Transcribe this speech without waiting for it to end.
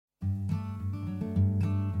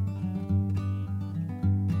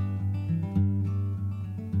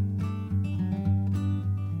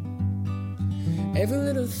Every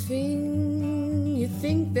little thing you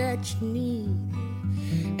think that you need.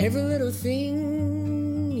 Every little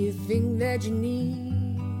thing you think that you need.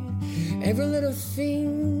 Every little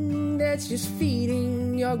thing that's just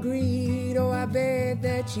feeding your greed. Oh, I bet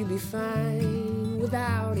that you'd be fine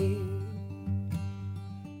without it.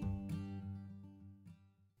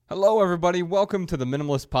 Hello, everybody. Welcome to the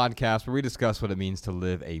Minimalist Podcast, where we discuss what it means to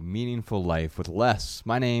live a meaningful life with less.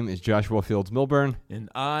 My name is Joshua Fields Milburn. And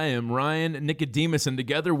I am Ryan Nicodemus, and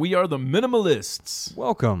together we are the Minimalists.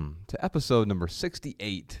 Welcome to episode number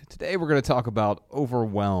 68. Today we're going to talk about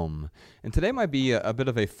Overwhelm. And today might be a bit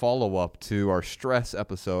of a follow-up to our stress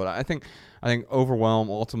episode. I think overwhelm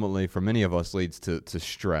ultimately for many of us leads to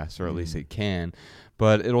stress, or at least it can.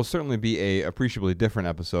 But it'll certainly be a appreciably different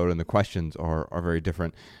episode, and the questions are very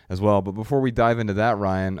different as well. But before we dive into that,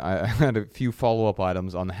 Ryan, I had a few follow-up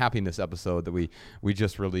items on the happiness episode that we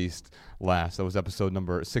just released last. That was episode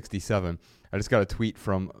number 67. I just got a tweet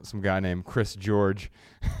from some guy named Chris George.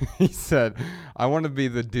 He said, "I want to be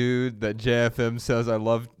the dude that JFM says I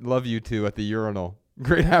love you to at the urinal."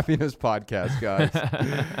 Great happiness podcast, guys.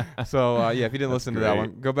 So yeah, if you didn't listen to that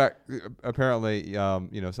one, go back. Apparently,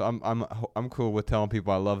 so I'm cool with telling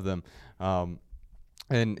people I love them,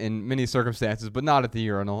 in many circumstances, but not at the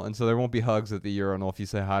urinal. And so there won't be hugs at the urinal if you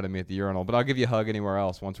say hi to me at the urinal. But I'll give you a hug anywhere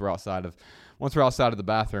else once we're outside of the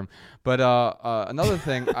bathroom. But another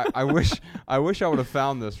thing, I wish I would have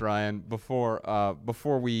found this, Ryan,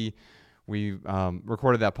 before we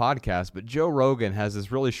recorded that podcast, but Joe Rogan has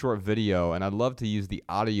this really short video, and I'd love to use the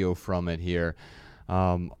audio from it here.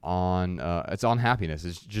 It's on happiness.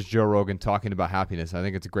 It's just Joe Rogan talking about happiness. I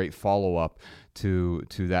think it's a great follow-up to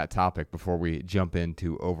that topic before we jump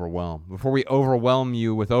into Overwhelm. Before we overwhelm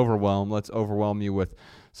you with Overwhelm, let's overwhelm you with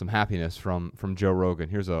some happiness from Joe Rogan.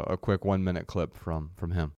 Here's a quick 1-minute clip from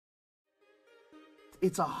him.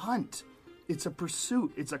 It's a hunt. It's a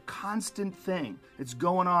pursuit. It's a constant thing. It's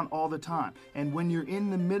going on all the time. And when you're in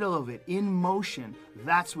the middle of it, in motion,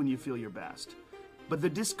 that's when you feel your best. But the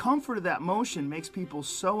discomfort of that motion makes people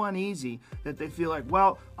so uneasy that they feel like,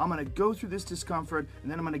 well, I'm going to go through this discomfort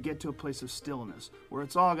and then I'm going to get to a place of stillness where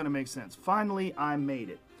it's all going to make sense. Finally, I made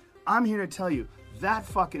it. I'm here to tell you that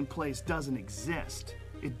fucking place doesn't exist.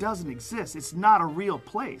 It doesn't exist. It's not a real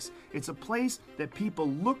place. It's a place that people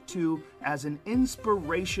look to as an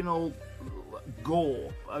inspirational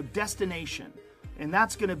goal, a destination. And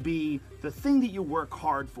that's going to be the thing that you work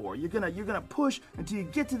hard for. You're going to push until you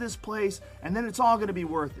get to this place, and then it's all going to be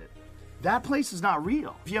worth it. That place is not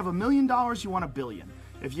real. If you have $1 million, you want $1 billion.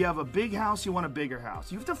 If you have a big house, you want a bigger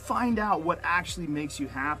house. You have to find out what actually makes you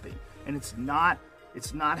happy. And it's not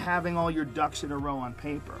having all your ducks in a row on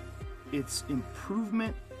paper. It's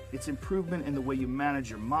improvement. It's improvement in the way you manage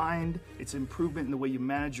your mind. It's improvement in the way you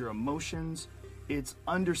manage your emotions. It's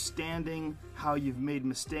understanding how you've made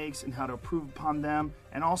mistakes and how to improve upon them,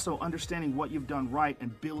 and also understanding what you've done right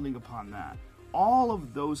and building upon that. All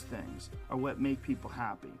of those things are what make people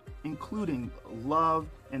happy, including love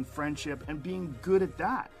and friendship and being good at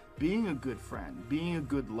that. Being a good friend, being a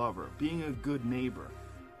good lover, being a good neighbor.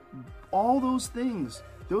 All those things,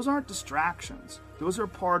 those aren't distractions. Those are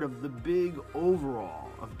part of the big overall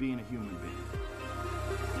of being a human being.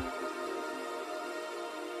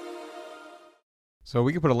 So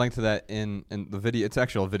we can put a link to that in the video. It's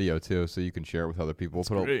actually a video too, so you can share it with other people.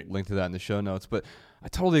 We'll put a link to that in the show notes. But I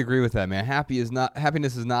totally agree with that, man.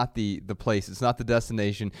 Happiness is not the place. It's not the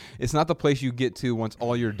destination. It's not the place you get to once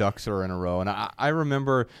all your ducks are in a row. And I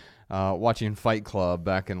remember watching Fight Club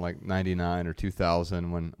back in like 99 or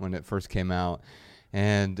 2000 when it first came out.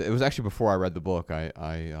 And it was actually before I read the book.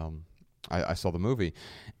 I saw the movie,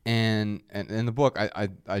 and the book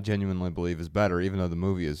I genuinely believe is better, even though the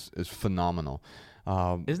movie is phenomenal.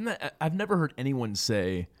 Isn't that? I've never heard anyone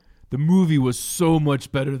say the movie was so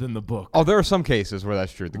much better than the book. Oh, there are some cases where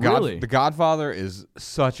that's true. Really? The Godfather is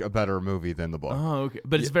such a better movie than the book. Oh, okay.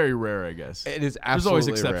 But it's very rare, I guess. It is absolutely There's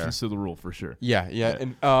always rare. exceptions to the rule, for sure. Yeah.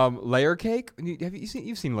 And Layer Cake.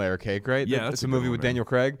 You've seen Layer Cake, right? Yeah, it's a movie with Daniel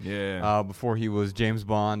Craig. Yeah. Before he was James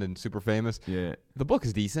Bond and super famous. Yeah. The book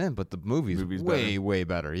is decent, but the movie's way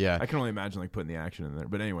better. Yeah. I can only imagine like putting the action in there.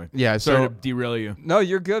 But anyway. Yeah. Sorry to derail you. No,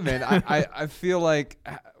 you're good, man. I feel like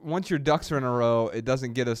once your ducks are in a row, it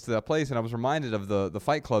doesn't get us to that place. And I was reminded of the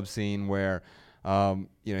Fight Club scene where,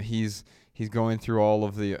 he's going through all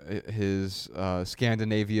of his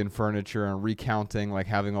Scandinavian furniture and recounting, like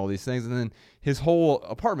having all these things, and then his whole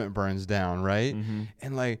apartment burns down, right? Mm-hmm.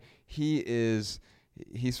 And like he's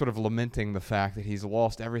sort of lamenting the fact that he's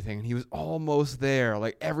lost everything, and he was almost there.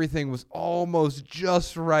 Like everything was almost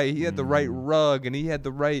just right. He had the right rug, and he had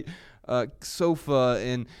the right sofa,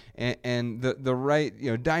 and the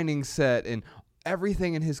right dining set, and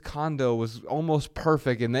everything in his condo was almost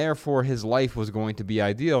perfect, and therefore his life was going to be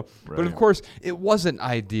ideal. Right. But of course, it wasn't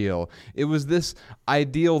ideal. It was this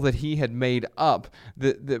ideal that he had made up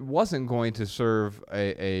that wasn't going to serve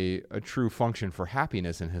a true function for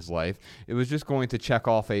happiness in his life. It was just going to check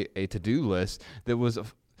off a to-do list that was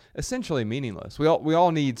essentially meaningless. We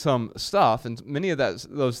all need some stuff, and many of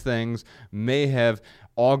those things may have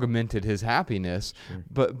augmented his happiness,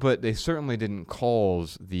 but they certainly didn't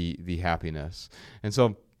cause the happiness. And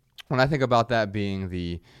so when I think about that being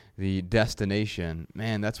the destination,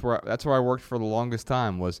 man, that's where I worked for the longest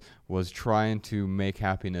time, was trying to make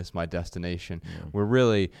happiness my destination. Yeah. Where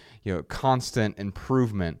really, constant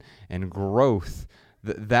improvement and growth,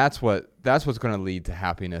 that's what's going to lead to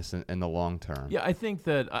happiness in the long term. Yeah, I think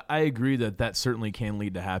that I agree that certainly can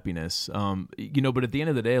lead to happiness. But at the end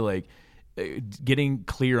of the day, like, getting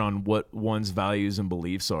clear on what one's values and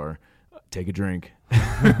beliefs are. Take a drink.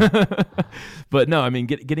 But no, I mean,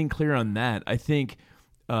 getting clear on that, I think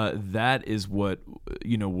that is what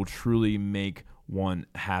will truly make one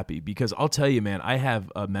happy. Because I'll tell you, man, I have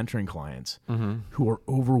mentoring clients who are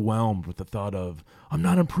overwhelmed with the thought of, I'm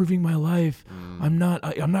not improving my life. I'm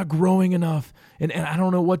not growing enough, and I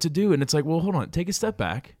don't know what to do. And it's like, well, hold on, take a step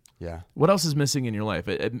back. Yeah. What else is missing in your life?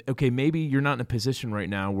 Okay, maybe you're not in a position right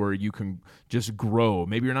now where you can just grow.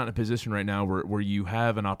 Maybe you're not in a position right now where you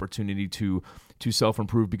have an opportunity to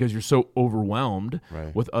self-improve because you're so overwhelmed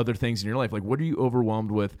with other things in your life. Like, what are you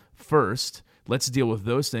overwhelmed with first? Let's deal with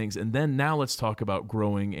those things, and then now let's talk about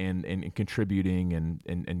growing and contributing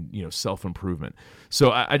and self-improvement.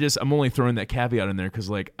 So I'm only throwing that caveat in there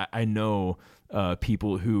because, like, I know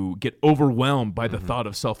people who get overwhelmed by the thought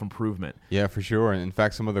of self-improvement. Yeah, for sure. And in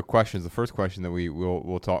fact, some of the questions, the first question that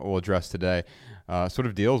we'll address today, sort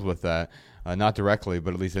of deals with that, not directly,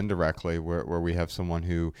 but at least indirectly, where we have someone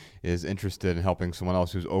who is interested in helping someone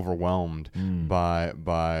else who's overwhelmed by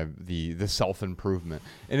the self-improvement.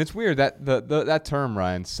 And it's weird that that term,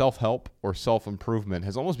 Ryan, self-help or self-improvement,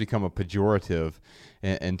 has almost become a pejorative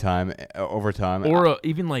in time, over time, or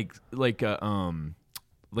even like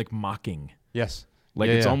mocking. Yes. Like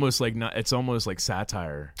it's almost like not. It's almost like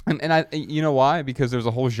satire. And I, you know why? Because there's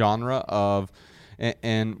a whole genre of,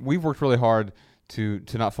 and we've worked really hard to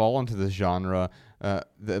not fall into this genre, at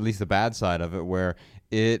least the bad side of it, where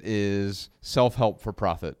it is self-help for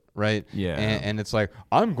profit, right? Yeah. And it's like,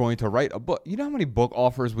 I'm going to write a book. You know how many book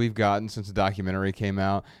offers we've gotten since the documentary came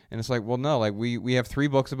out? And it's like, well, no, like we have 3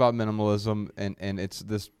 books about minimalism, and it's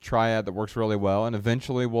this triad that works really well. And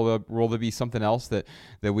eventually will there be something else that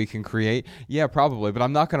we can create? Yeah, probably. But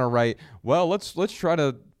I'm not going to write, well, let's try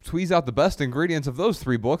to squeeze out the best ingredients of those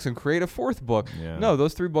 3 books and create a 4th book. Yeah. No,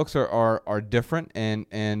 those 3 books are different,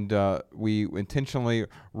 and we intentionally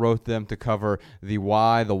wrote them to cover the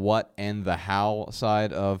why, the what, and the how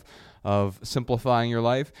side of simplifying your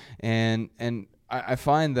life. And I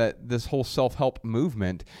find that this whole self-help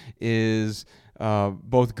movement is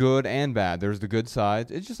both good and bad. There's the good side.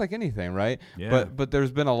 It's just like anything, right? Yeah. But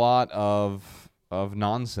there's been a lot of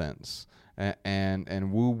nonsense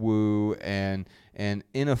and woo-woo and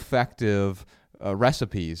ineffective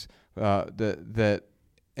recipes that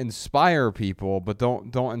inspire people, but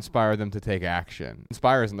don't inspire them to take action.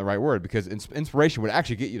 Inspire isn't the right word, because inspiration would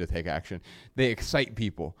actually get you to take action. They excite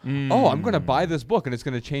people. Oh, I'm going to buy this book and it's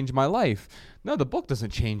going to change my life. No, the book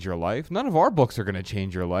doesn't change your life. None of our books are going to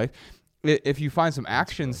change your life. If you find some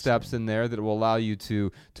action steps in there that will allow you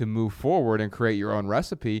to move forward and create your own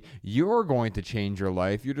recipe, you're going to change your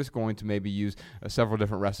life. You're just going to maybe use several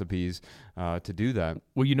different recipes to do that.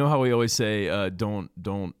 Well, you know how we always say, don't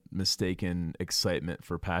mistaken excitement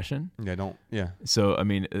for passion? Yeah, don't. Yeah. So, I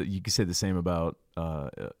mean, you could say the same about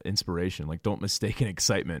inspiration. Like, don't mistaken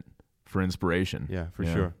excitement for inspiration. Yeah, for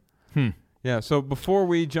sure. Yeah, so before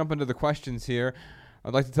we jump into the questions here,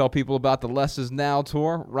 I'd like to tell people about the Less Is Now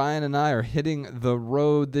tour. Ryan and I are hitting the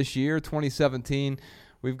road this year, 2017.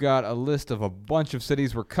 We've got a list of a bunch of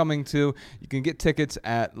cities we're coming to. You can get tickets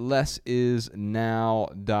at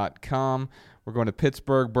lessisnow.com. We're going to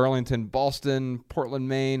Pittsburgh, Burlington, Boston, Portland,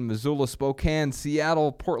 Maine, Missoula, Spokane,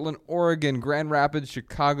 Seattle, Portland, Oregon, Grand Rapids,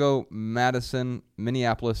 Chicago, Madison,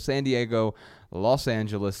 Minneapolis, San Diego, Los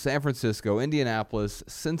Angeles, San Francisco, Indianapolis,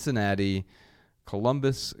 Cincinnati,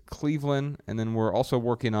 Columbus, Cleveland, and then we're also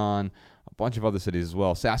working on a bunch of other cities as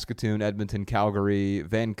well: Saskatoon, Edmonton, Calgary,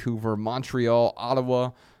 Vancouver, Montreal, Ottawa,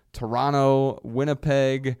 Toronto,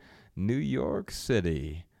 Winnipeg, New York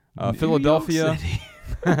City, Philadelphia.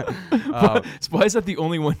 Why is that the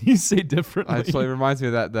only one you say differently? So it reminds me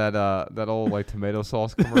of that old like tomato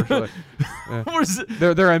sauce commercial. Where's it?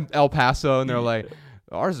 They're in El Paso and they're like,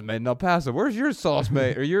 ours is made in El Paso. Where's your sauce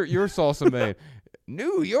made? Or your salsa made?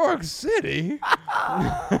 New York City.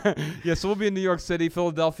 Yeah, so we'll be in New York City,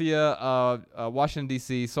 Philadelphia, Washington,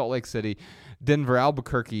 D.C., Salt Lake City, Denver,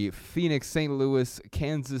 Albuquerque, Phoenix, St. Louis,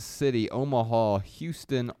 Kansas City, Omaha,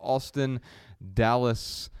 Houston, Austin,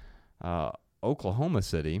 Dallas, Oklahoma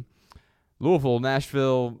City, Louisville,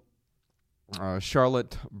 Nashville,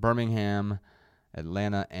 Charlotte, Birmingham,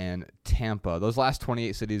 Atlanta, and Tampa. Those last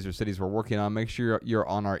 28 cities are cities we're working on. Make sure you're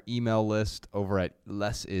on our email list over at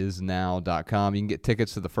lessisnow.com. You can get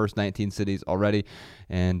tickets to the first 19 cities already,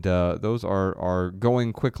 and those are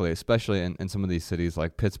going quickly, especially in some of these cities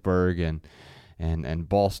like Pittsburgh and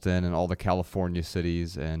Boston and all the California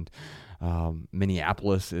cities, and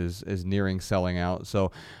Minneapolis is nearing selling out.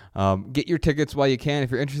 So get your tickets while you can.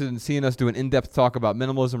 If you're interested in seeing us do an in-depth talk about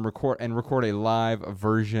minimalism, record a live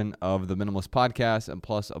version of the Minimalist Podcast, and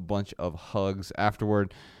plus a bunch of hugs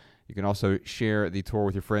afterward. You can also share the tour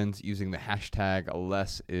with your friends using the hashtag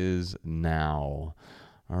 #LessIsNow.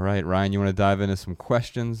 All right, Ryan, you want to dive into some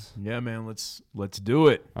questions? Yeah, man, let's do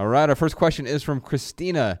it. All right, our first question is from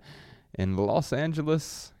Christina in Los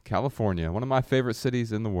Angeles, California, one of my favorite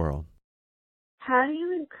cities in the world. How do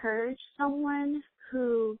you encourage someone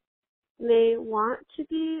who may want to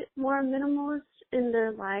be more minimalist in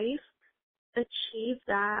their life achieve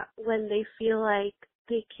that when they feel like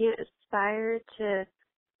they can't aspire to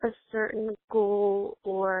a certain goal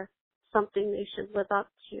or something they should live up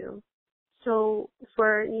to? So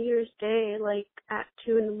for New Year's Day, like at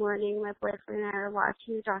 2 a.m, my boyfriend and I are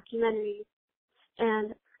watching a documentary,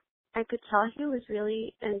 and I could tell he was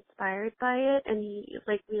really inspired by it, and he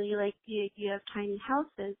really liked the idea of tiny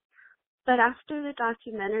houses. But after the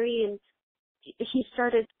documentary, and he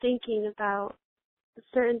started thinking about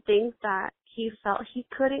certain things that he felt he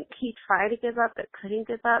tried to give up but couldn't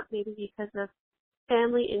give up, maybe because of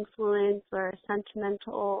family influence or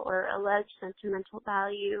sentimental or alleged sentimental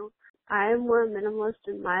value. I'm more minimalist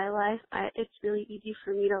in my life. It's really easy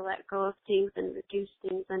for me to let go of things and reduce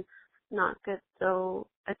things and not get so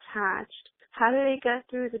attached. How do they get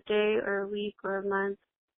through the day or a week or a month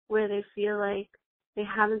where they feel like they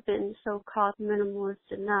haven't been so-called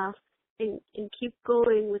minimalist enough and keep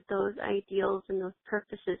going with those ideals and those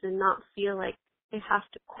purposes and not feel like they have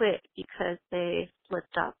to quit because they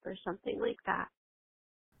slipped up or something like that?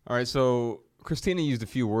 All right, so Christina used a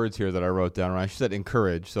few words here that I wrote down, right? She said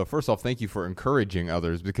encourage. So first off, thank you for encouraging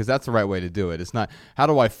others, because that's the right way to do it. It's not, how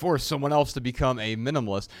do I force someone else to become a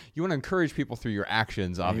minimalist? You want to encourage people through your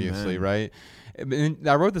actions, obviously, Amen. right? And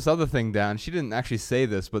I wrote this other thing down. She didn't actually say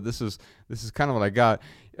this, but this is kind of what I got.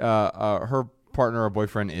 Her partner or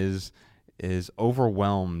boyfriend is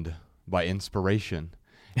overwhelmed by inspiration.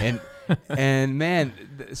 And man,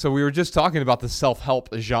 so we were just talking about the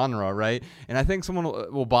self-help genre, right? And I think someone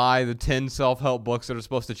will buy the 10 self-help books that are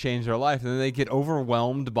supposed to change their life, and then they get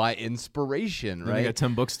overwhelmed by inspiration, right? You got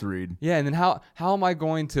 10 books to read. Yeah, and then how am I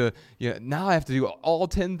going to, now I have to do all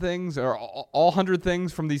 10 things or all 100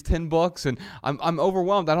 things from these 10 books, and I'm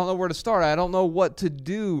overwhelmed. I don't know where to start. I don't know what to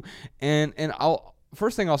do. And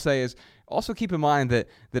first thing I'll say is also keep in mind that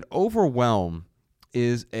overwhelm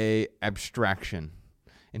is a abstraction.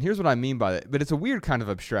 And here's what I mean by that. But it's a weird kind of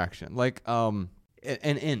abstraction. Like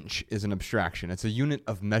an inch is an abstraction. It's a unit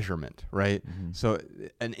of measurement, right? Mm-hmm. So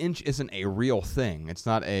an inch isn't a real thing. It's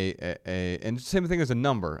not and same thing as a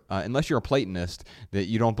number. Unless you're a Platonist, that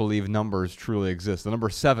you don't believe numbers truly exist. The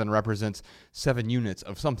number 7 represents 7 units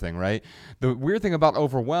of something, right? The weird thing about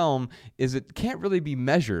overwhelm is it can't really be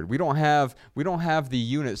measured. We don't have the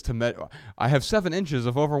units to measure. I have 7 inches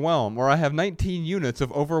of overwhelm, or I have 19 units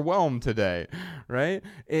of overwhelm today, right?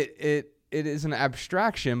 It is an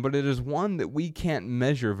abstraction, but it is one that we can't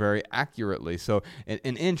measure very accurately. So an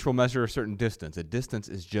inch will measure a certain distance. A distance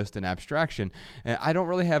is just an abstraction. And I don't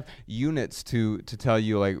really have units to tell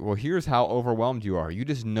you, like, well, here's how overwhelmed you are. You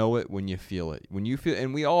just know it when you feel it. When you feel,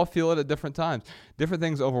 and we all feel it at different times. Different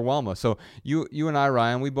things overwhelm us. So you and I,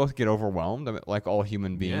 Ryan, we both get overwhelmed, like all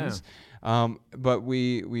human beings. Yeah. But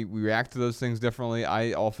we react to those things differently.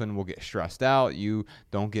 I often will get stressed out. You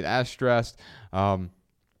don't get as stressed.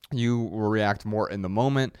 You will react more in the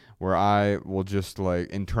moment, where I will just like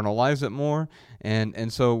internalize it more.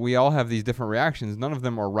 And so we all have these different reactions. None of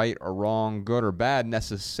them are right or wrong, good or bad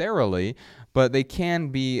necessarily, but they can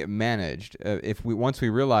be managed. Once we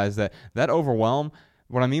realize that overwhelm,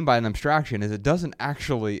 what I mean by an abstraction is it doesn't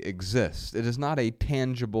actually exist. It is not a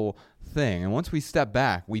tangible thing. And once we step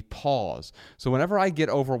back, we pause. So whenever I get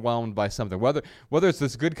overwhelmed by something, whether it's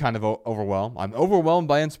this good kind of overwhelm, I'm overwhelmed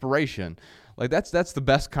by inspiration. Like that's the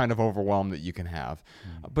best kind of overwhelm that you can have.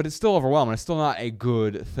 But it's still overwhelming. It's still not a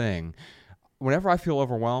good thing. whenever I feel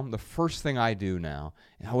overwhelmed, the first thing I do now,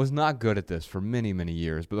 and I was not good at this for many, many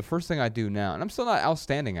years, but the first thing I do now, and I'm still not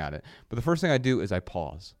outstanding at it, but the first thing I do is I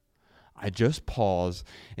pause. I just pause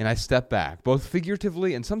and I step back, both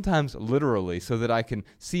figuratively and sometimes literally, so that I can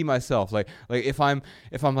see myself. Like if I'm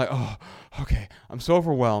like, oh, okay, I'm so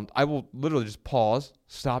overwhelmed, I will literally just pause,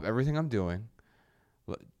 stop everything I'm doing,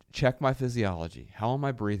 check my physiology. How am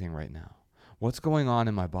I breathing right now? What's going on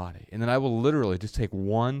in my body? And then I will literally just take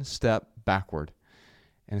one step backward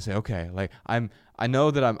and say, okay, like I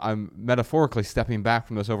know that I'm metaphorically stepping back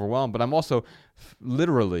from this overwhelm, but I'm also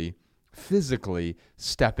literally physically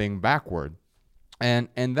stepping backward. And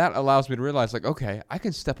that allows me to realize, like, okay, I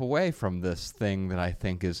can step away from this thing that I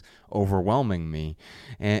think is overwhelming me.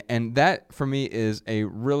 And that, for me, is a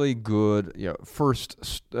really good first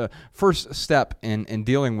step in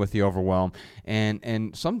dealing with the overwhelm.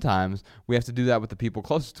 And sometimes we have to do that with the people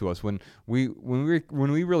closest to us. When we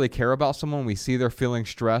really care about someone, we see they're feeling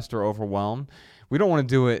stressed or overwhelmed, we don't want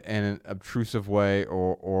to do it in an obtrusive way,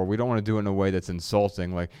 or we don't want to do it in a way that's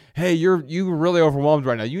insulting. Like, hey, you're really overwhelmed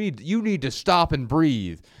right now. You need to stop and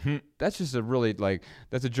breathe. That's just a really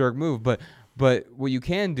that's a jerk move. But what you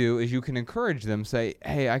can do is you can encourage them. Say,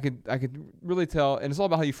 hey, I could really tell, and it's all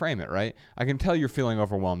about how you frame it, right? I can tell you're feeling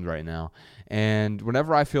overwhelmed right now. And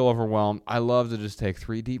whenever I feel overwhelmed, I love to just take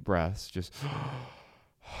 3 deep breaths, just.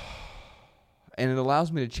 And it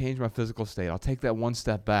allows me to change my physical state. I'll take that one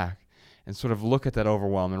step back and sort of look at that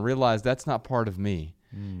overwhelm and realize that's not part of me.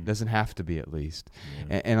 Doesn't have to be, at least.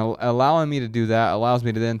 Yeah. And allowing me to do that allows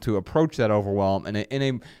me to then to approach that overwhelm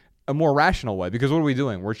in a more rational way. Because what are we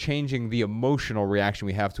doing? We're changing the emotional reaction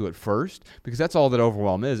we have to it first, because that's all that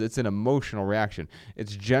overwhelm is. It's an emotional reaction.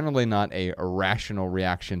 It's generally not a rational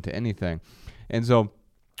reaction to anything. And so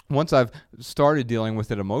once I've started dealing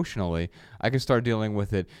with it emotionally, I can start dealing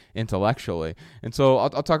with it intellectually. And so I'll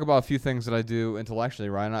talk about a few things that I do intellectually,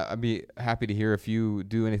 Ryan. I'd be happy to hear if you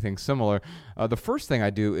do anything similar. The first thing I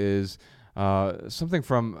do is something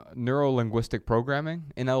from neuro-linguistic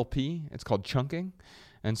programming, NLP. It's called chunking.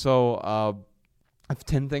 And so if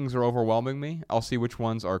 10 things are overwhelming me, I'll see which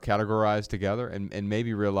ones are categorized together and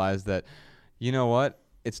maybe realize that, you know what?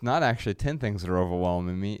 It's not actually 10 things that are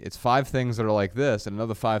overwhelming me. It's 5 things that are like this and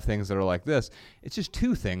another 5 things that are like this. It's just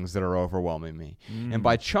 2 things that are overwhelming me. And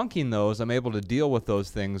by chunking those, I'm able to deal with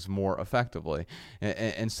those things more effectively.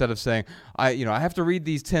 Instead of saying, I have to read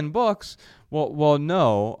these 10 books. Well,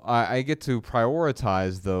 no, I get to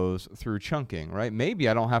prioritize those through chunking, right? Maybe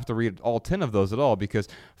I don't have to read all 10 of those at all, because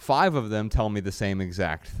 5 of them tell me the same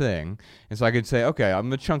exact thing. And so I could say, okay, I'm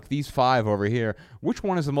going to chunk these 5 over here. Which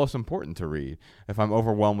one is the most important to read if I'm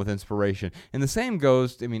overwhelmed with inspiration? And the same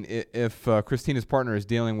goes, if Christina's partner is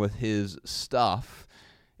dealing with his stuff,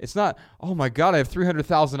 it's not, oh my God, I have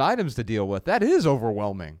 300,000 items to deal with. That is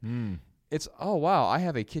overwhelming. It's, oh, wow, I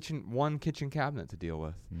have one kitchen cabinet to deal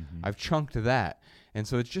with. I've chunked that. And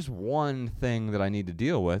so it's just one thing that I need to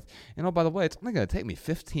deal with. And, oh, by the way, it's only going to take me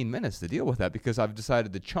 15 minutes to deal with that, because I've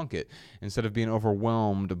decided to chunk it instead of being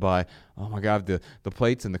overwhelmed by, oh, my God, the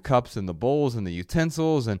plates and the cups and the bowls and the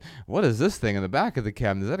utensils. And what is this thing in the back of the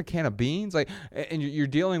cabinet? Is that a can of beans? And you're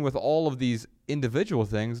dealing with all of these individual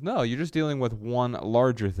things. No, you're just dealing with one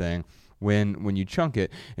larger thing when you chunk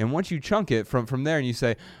it. And once you chunk it from there and you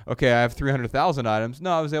say, okay, I have 300,000 items.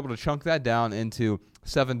 No, I was able to chunk that down into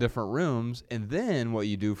 7 different rooms. And then what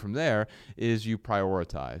you do from there is you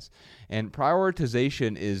prioritize. And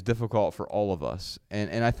prioritization is difficult for all of us.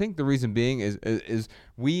 And I think the reason being is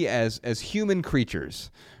we as human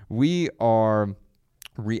creatures, we are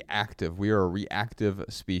reactive. We are a reactive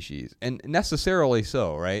species, and necessarily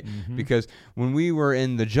so, right? Because when we were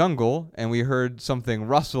in the jungle and we heard something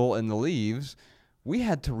rustle in the leaves, we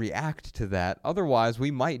had to react to that. Otherwise,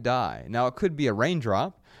 we might die. Now, it could be a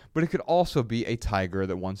raindrop, but it could also be a tiger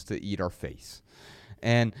that wants to eat our face.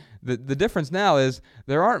 And the difference now is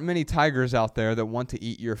there aren't many tigers out there that want to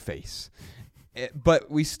eat your face.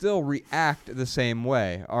 But we still react the same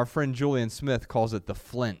way. Our friend Julian Smith calls it the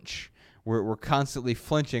flinch. We're constantly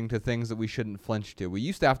flinching to things that we shouldn't flinch to. We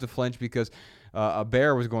used to have to flinch because a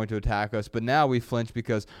bear was going to attack us, but now we flinch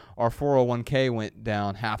because our 401k went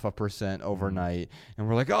down 0.5% overnight, and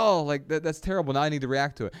we're like, oh, that's terrible. Now I need to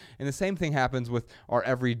react to it. And the same thing happens with our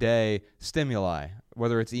everyday stimuli.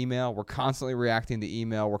 Whether it's email, we're constantly reacting to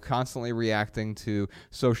email. We're constantly reacting to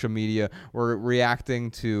social media. We're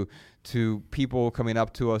reacting to people coming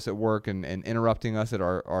up to us at work and interrupting us at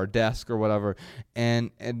our desk or whatever.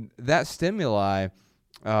 And that stimuli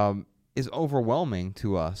is overwhelming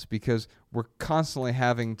to us because we're constantly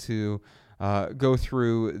having to go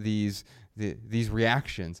through these these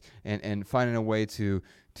reactions and finding a way to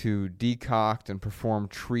decoct and perform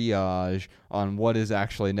triage on what is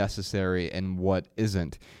actually necessary and what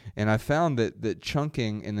isn't. And I found that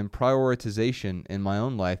chunking and then prioritization in my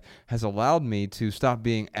own life has allowed me to stop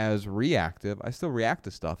being as reactive. I still react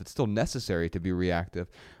to stuff. It's still necessary to be reactive,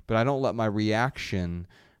 but I don't let my reaction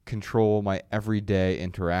control my everyday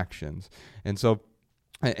interactions. And so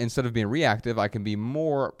instead of being reactive, I can be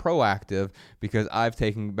more proactive because I've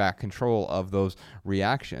taken back control of those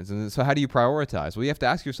reactions. And so how do you prioritize? Well, you have to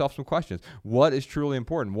ask yourself some questions. What is truly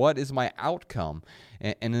important? What is my outcome?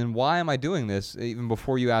 And then why am I doing this even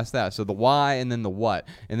before you ask that? So the why and then the what.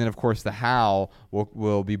 And then, of course, the how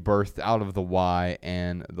will be birthed out of the why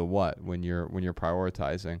and the what when you're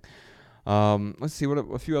prioritizing. Let's see, what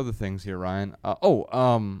a few other things here, Ryan.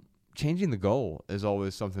 Changing the goal is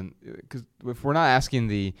always something, because if we're not asking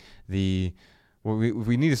we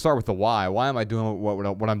need to start with the why. Why am I doing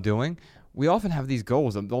what I'm doing? We often have these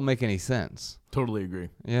goals that don't make any sense. Totally agree.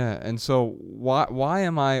 Yeah, and so why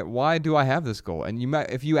do I have this goal? And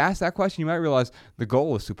if you ask that question, you might realize the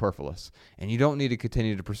goal is superfluous, and you don't need to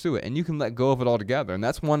continue to pursue it, and you can let go of it altogether. And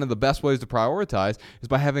that's one of the best ways to prioritize, is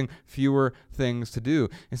by having fewer things to do.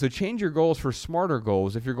 And so change your goals for smarter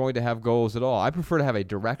goals if you're going to have goals at all. I prefer to have a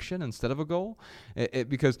direction instead of a goal,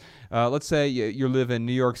 because let's say you live in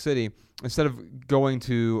New York City. Instead of going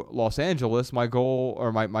to Los Angeles, my goal,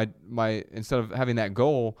 or my instead of having that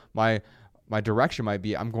goal, my direction might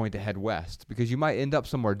be I'm going to head west, because you might end up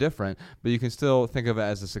somewhere different, but you can still think of it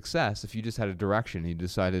as a success if you just had a direction. You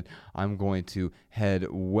decided I'm going to head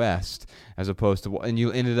west, as opposed to, and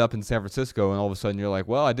you ended up in San Francisco, and all of a sudden you're like,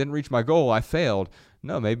 well, I didn't reach my goal, I failed.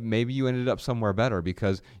 No, maybe you ended up somewhere better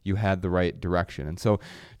because you had the right direction. And so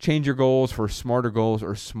change your goals for smarter goals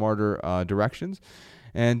or smarter directions.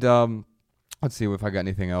 And let's see if I got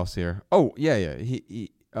anything else here. Oh, yeah.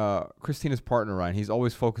 Christina's partner, Ryan, he's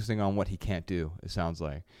always focusing on what he can't do, it sounds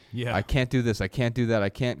like. Yeah. I can't do this. I can't do that. I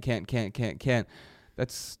can't.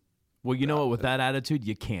 That's... Well, you know what? With that attitude,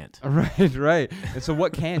 you can't. Right. And so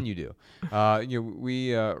what can you do?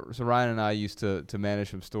 So Ryan and I used to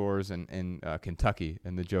manage some stores in Kentucky,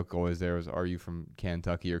 and the joke always there was, are you from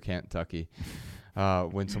Kentucky or Kentucky?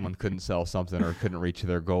 When someone couldn't sell something or couldn't reach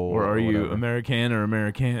their goal. Or are you whatever. American or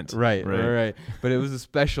Americant? Right. But it was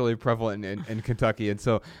especially prevalent in Kentucky. And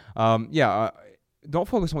so, don't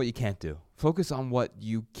focus on what you can't do. Focus on what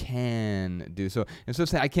you can do. So instead of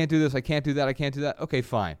saying, I can't do this, I can't do that, I can't do that, okay,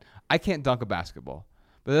 fine. I can't dunk a basketball.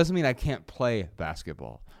 But that doesn't mean I can't play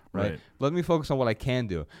basketball, right? Let me focus on what I can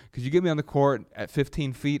do. Because you get me on the court at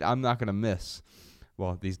 15 feet, I'm not going to miss.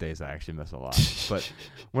 Well, these days I actually miss a lot. But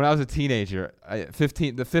when I was a teenager, the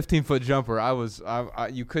 15-foot jumper,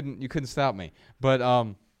 you couldn't stop me. But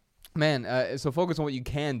so focus on what you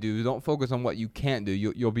can do. Don't focus on what you can't do.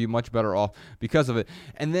 You'll be much better off because of it.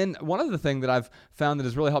 And then one other thing that I've found that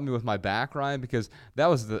has really helped me with my back, Ryan, because that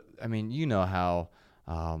was you know how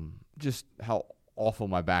just how awful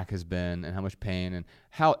my back has been and how much pain and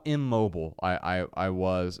how immobile I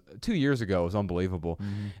was 2 years ago. It was unbelievable.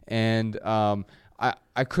 Mm-hmm. And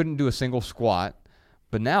I couldn't do a single squat,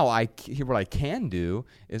 but now what I can do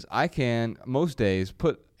is I can most days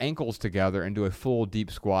put ankles together and do a full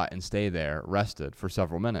deep squat and stay there rested for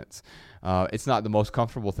several minutes. It's not the most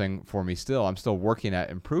comfortable thing for me still. I'm still working at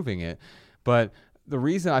improving it, but the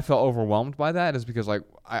reason I felt overwhelmed by that is because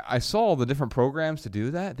I saw the different programs to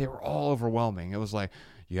do that. They were all overwhelming. It was like,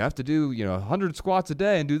 you have to do 100 squats a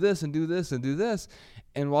day and do this and do this and do this.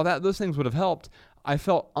 And while those things would have helped, I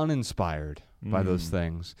felt uninspired by those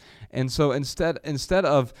things. And so instead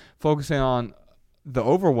of focusing on the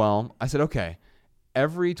overwhelm, I said, okay,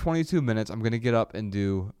 every 22 minutes, I'm going to get up and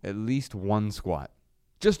do at least one squat.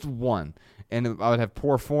 Just one. And I would have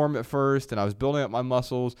poor form at first, and I was building up my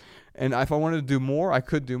muscles. And if I wanted to do more, I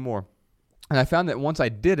could do more. And I found that once I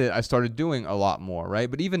did it, I started doing a lot more,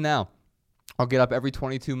 right? But even now, I'll get up every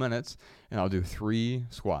 22 minutes, and I'll do 3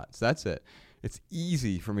 squats. That's it. It's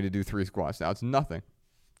easy for me to do 3 squats now. It's nothing.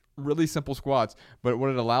 Really simple squats, but what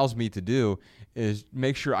it allows me to do is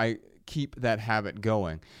make sure I keep that habit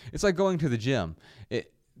going. It's like going to the gym.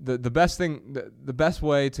 The best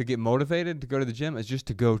way to get motivated to go to the gym is just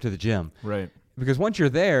to go to the gym. Right. Because once you're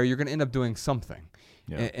there, you're going to end up doing something.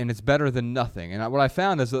 Yeah. And it's better than nothing. And what I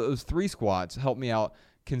found is those 3 squats helped me out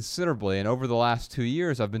considerably. And over the last 2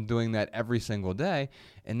 years, I've been doing that every single day.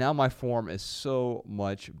 And now my form is so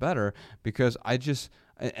much better because I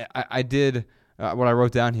did what I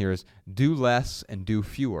wrote down here is do less and do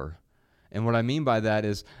fewer. And what I mean by that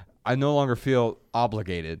is I no longer feel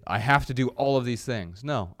obligated. I have to do all of these things.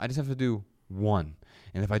 No, I just have to do one.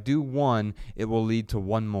 And if I do one, it will lead to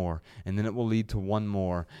one more, and then it will lead to one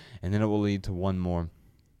more, and then it will lead to one more.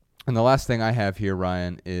 And the last thing I have here,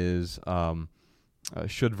 Ryan, is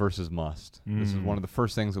should versus must. This is one of the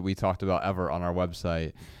first things that we talked about ever on our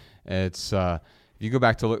website. It's if you go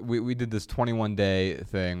back to look, we did this 21-day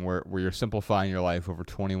thing where you're simplifying your life over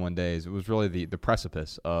 21 days. It was really the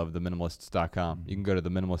precipice of theminimalists.com. You can go to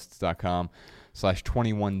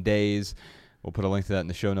theminimalists.com/21 days. We'll put a link to that in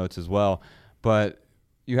the show notes as well. But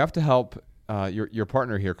you have to help your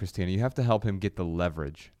partner here, Christina. You have to help him get the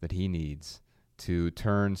leverage that he needs to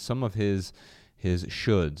turn some of his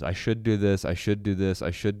shoulds. I should do this. I should do this. I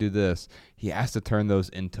should do this. He has to turn those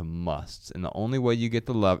into musts. And the only way you get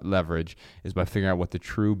the leverage is by figuring out what the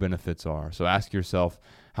true benefits are. So ask yourself,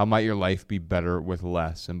 how might your life be better with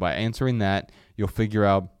less? And by answering that, you'll figure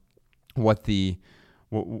out what the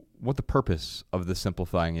purpose of the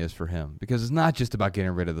simplifying is for him. Because it's not just about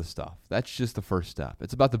getting rid of the stuff. That's just the first step.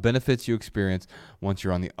 It's about the benefits you experience once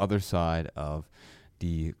you're on the other side of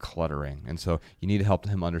decluttering. And so you need to help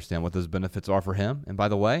him understand what those benefits are for him. And by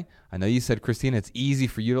the way, I know you said, Christina, it's easy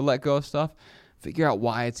for you to let go of stuff. Figure out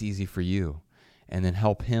why it's easy for you, and then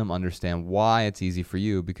help him understand why it's easy for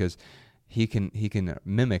you, because he can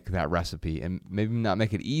mimic that recipe and maybe not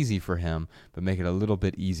make it easy for him, but make it a little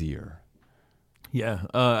bit easier.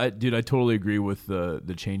 Yeah, dude, I totally agree with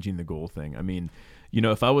the changing the goal thing. I mean,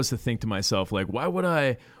 if I was to think to myself, like, why would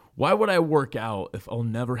I work out if I'll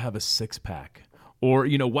never have a six-pack? Or,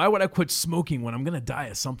 why would I quit smoking when I'm going to die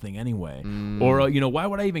of something anyway? Or, why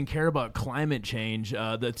would I even care about climate change?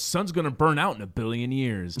 The sun's going to burn out in 1 billion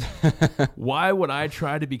years. Why would I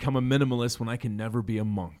try to become a minimalist when I can never be a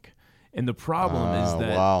monk? And the problem is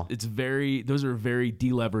that those are very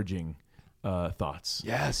deleveraging thoughts.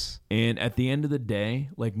 Yes. And at the end of the day,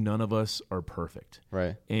 like, none of us are perfect.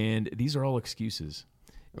 Right. And these are all excuses.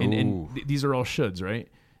 And these are all shoulds, right?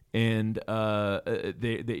 And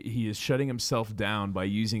he is shutting himself down by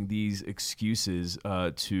using these excuses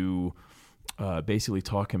to basically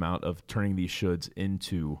talk him out of turning these shoulds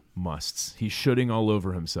into musts. He's shoulding all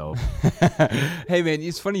over himself. Hey, man,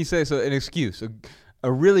 it's funny you say so. An excuse, some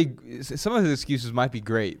of his excuses might be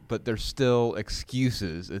great, but they're still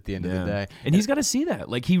excuses at the end of the day. And he's got to see that.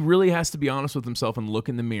 Like, he really has to be honest with himself and look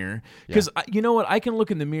in the mirror. Because you know what? I can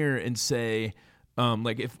look in the mirror and say,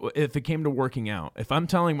 like, if it came to working out, if I'm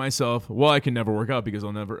telling myself, well, I can never work out because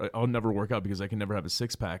I'll never work out because I can never have a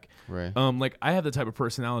six-pack. Right. Like, I have the type of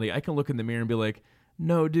personality, I can look in the mirror and be like,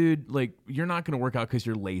 no, dude, like, you're not going to work out because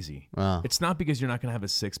you're lazy. Wow. It's not because you're not going to have a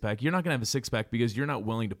six-pack. You're not going to have a six-pack because you're not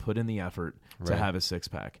willing to put in the effort to have a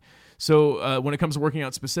six-pack. So when it comes to working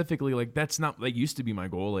out specifically, like, that used to be my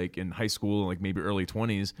goal, like, in high school, like, maybe early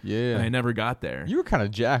 20s. Yeah. And I never got there. You were kind of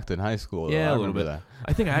jacked in high school, though. Yeah, a little bit. That.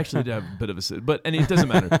 I think I actually did have a bit of and it doesn't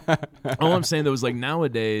matter. All I'm saying, though, is, like,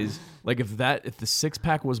 nowadays, like, if the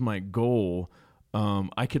six-pack was my goal,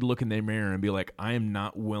 I could look in the mirror and be like, I am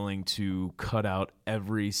not willing to cut out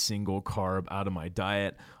every single carb out of my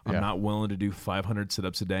diet. I'm not willing to do 500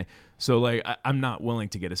 sit-ups a day. So, like, I'm not willing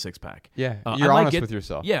to get a six-pack. Yeah, you're honest with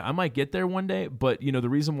yourself. Yeah, I might get there one day, but, the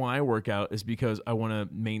reason why I work out is because I want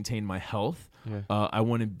to maintain my health. Yeah. I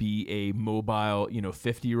want to be a mobile,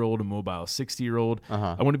 50-year-old, a mobile 60-year-old.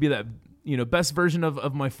 I want to be that, best version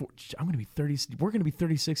of my. I'm going to be 30. We're going to be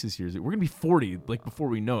 36 this year. We're going to be 40, like, before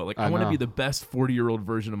we know it. Like, I want to be the best 40-year-old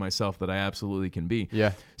version of myself that I absolutely can be.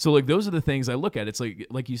 Yeah. So, like, those are the things I look at. It's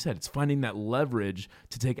like you said, it's finding that leverage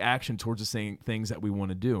to take action towards the same things that we want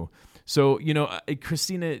to do. So,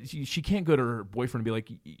 Christina, she can't go to her boyfriend and be like,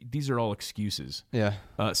 these are all excuses. Yeah.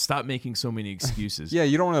 Stop making so many excuses. Yeah,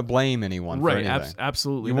 you don't want to blame anyone for anything.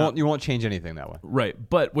 Absolutely. You won't change anything that way. Right.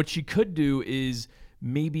 But what she could do is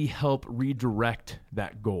maybe help redirect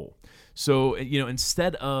that goal. So,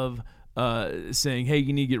 instead of saying, hey,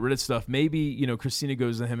 you need to get rid of stuff, maybe, Christina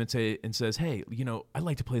goes to him and says, hey, I'd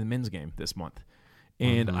like to play the men's game this month.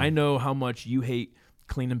 And I know how much you hate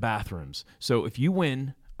cleaning bathrooms. So if you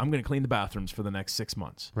win, I'm going to clean the bathrooms for the next 6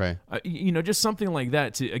 months. Right. Just something like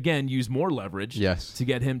that to, again, use more leverage to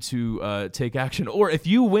get him to take action. Or if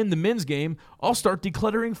you win the men's game, I'll start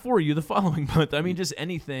decluttering for you the following month. I mean, just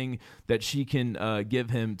anything that she can give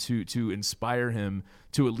him to inspire him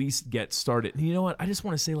to at least get started. And you know what? I just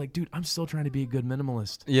want to say, like, dude, I'm still trying to be a good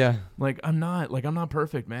minimalist. Yeah. Like, I'm not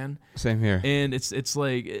perfect, man. Same here. And it's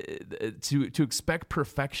like to expect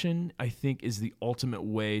perfection, I think, is the ultimate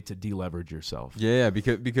way to deleverage yourself. Yeah,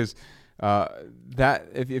 because that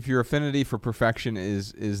if your affinity for perfection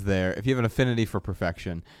is there, if you have an affinity for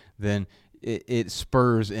perfection, then it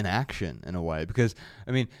spurs inaction in a way. Because,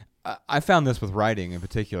 I mean, I found this with writing in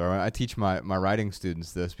particular. I teach my writing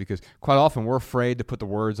students this because quite often we're afraid to put the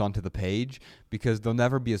words onto the page because they'll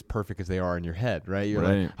never be as perfect as they are in your head, right? You're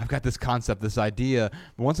like, I've got this concept, this idea,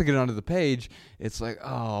 but once I get it onto the page, it's like,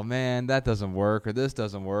 oh man, that doesn't work, or this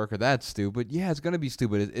doesn't work, or that's stupid. Yeah, it's going to be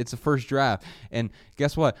stupid. It's a first draft. And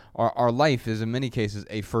guess what? Our life is in many cases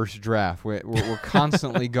a first draft. We're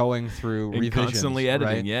constantly going through revisions. Constantly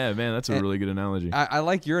editing. Right? Yeah, man, that's a really good analogy. I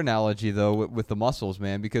like your analogy, though, with the muscles,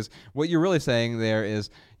 man, because what you're really saying there is,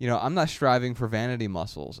 I'm not striving for vanity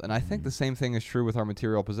muscles. And I think the same thing is true with our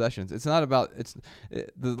material possessions. It's not about,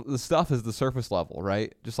 the stuff is the surface level,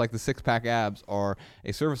 right? Just like the six-pack abs are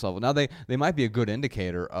a surface level. Now, they might be a good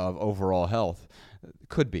indicator of overall health.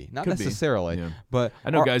 Could be. Not necessarily. Yeah. But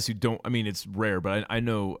I know guys who don't, I mean, it's rare, but I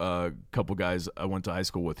know a couple guys I went to high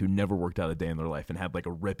school with who never worked out a day in their life and had like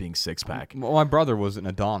a ripping six-pack. Well, my brother was an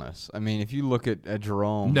Adonis. I mean, if you look at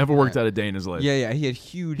Jerome. Never worked out a day in his life. Yeah, he had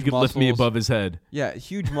huge He could muscles. lift me above his head. Yeah,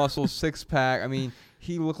 huge muscles, six-pack. I mean,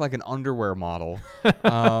 he looked like an underwear model,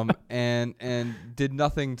 and did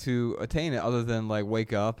nothing to attain it other than like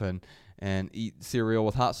wake up and eat cereal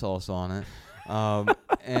with hot sauce on it. Man,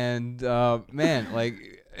 like,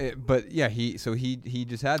 but yeah, he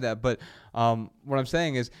just had that. But what I'm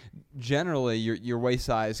saying is, generally, your waist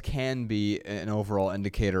size can be an overall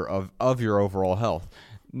indicator of your overall health.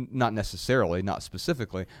 Not necessarily, not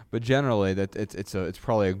specifically, but generally that it's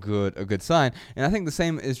probably a good sign. And I think the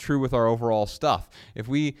same is true with our overall stuff. If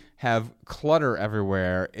we have clutter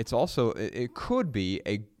everywhere, it could be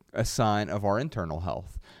a sign of our internal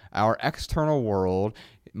health. Our external world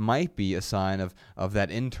might be a sign of that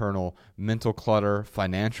internal mental clutter,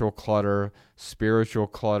 financial clutter, spiritual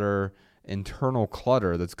clutter, internal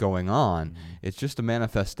clutter that's going on. Mm-hmm. It's just a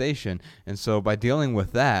manifestation. And so by dealing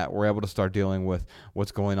with that, we're able to start dealing with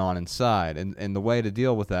what's going on inside. And the way to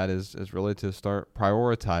deal with that is really to start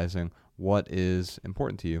prioritizing what is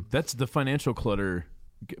important to you. That's the financial clutter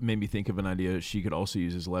made me think of an idea she could also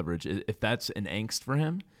use as leverage. If that's an angst for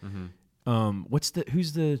him,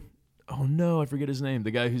 oh no, I forget his name.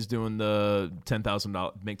 The guy who's doing the make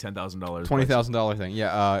 $10,000, $20,000 thing.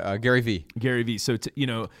 Yeah, Gary Vee. Gary Vee. So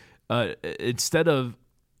instead of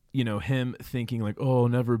him thinking like, oh, I'll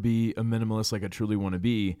never be a minimalist like I truly want to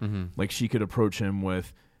be, like she could approach him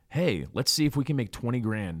with, hey, let's see if we can make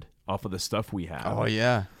 $20,000 off of the stuff we have. Oh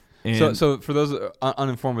yeah. And so for those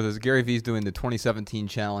uninformed with this, Gary Vee's doing the 2017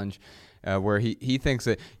 challenge. Where he thinks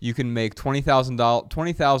that you can make $20,170,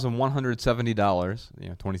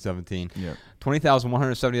 2017,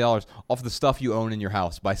 $20,170 off the stuff you own in your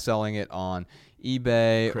house by selling it on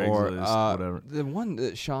eBay or whatever. The one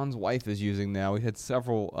that Sean's wife is using now. We had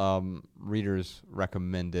several readers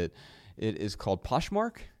recommend it. It is called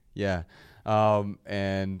Poshmark. Yeah.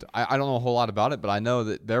 And I don't know a whole lot about it, but I know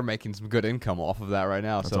that they're making some good income off of that right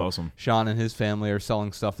now. That's so awesome. Sean and his family are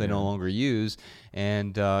selling stuff they no longer use,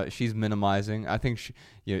 and she's minimizing. I think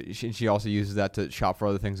she also uses that to shop for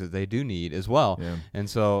other things that they do need as well. Yeah. And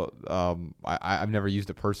so I've never used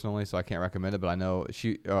it personally, so I can't recommend it. But I know I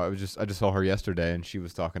just saw her yesterday, and she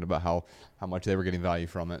was talking about how much they were getting value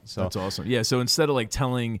from it. So that's awesome. Yeah. So instead of like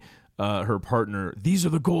telling her partner, these are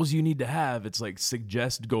the goals you need to have, it's like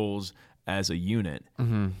suggest goals as a unit,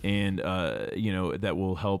 and that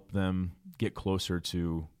will help them get closer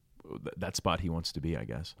to that spot he wants to be, I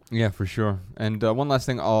guess. Yeah, for sure. And one last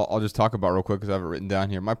thing I'll just talk about real quick because I have it written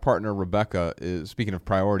down here. My partner Rebecca is, speaking of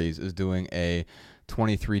priorities, is doing a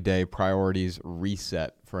 23-day priorities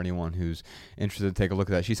reset for anyone who's interested to take a look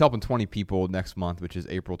at that. She's helping 20 people next month, which is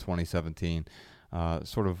April 2017.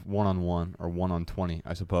 Sort of one-on-one or 1-on-20,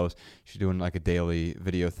 I suppose. She's doing like a daily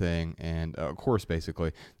video thing and a course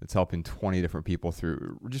basically that's helping 20 different people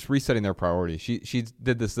through just resetting their priorities. She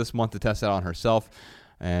did this month to test it out on herself,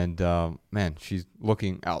 and man, she's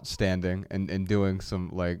looking outstanding and doing some,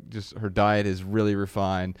 like, just her diet is really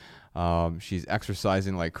refined. She's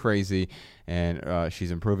exercising like crazy, and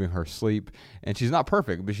she's improving her sleep. And she's not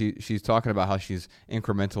perfect, but she's talking about how she's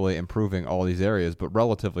incrementally improving all these areas, but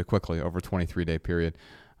relatively quickly over a 23-day period.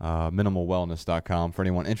 Minimalwellness.com for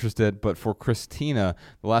anyone interested. But for Christina,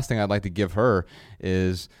 the last thing I'd like to give her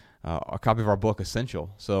is a copy of our book,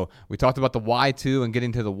 Essential. So we talked about the why to and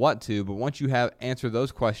getting to the what to, but once you have answered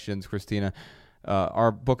those questions, Christina,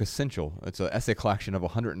 our book, Essential, it's an essay collection of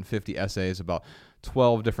 150 essays about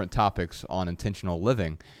 12 different topics on intentional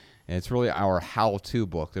living. And it's really our how-to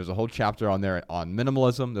book. There's a whole chapter on there on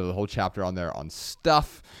minimalism. There's a whole chapter on there on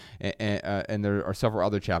stuff. And there are several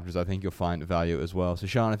other chapters I think you'll find value as well. So,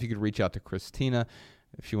 Sean, if you could reach out to Christina,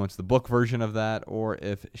 if she wants the book version of that, or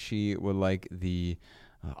if she would like the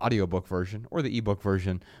audiobook version or the ebook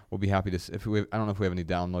version. We'll be happy to, I don't know if we have any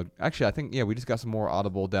download. Actually, I think, we just got some more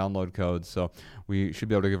Audible download codes, so we should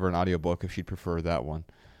be able to give her an audiobook if she'd prefer that one.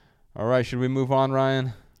 All right, should we move on,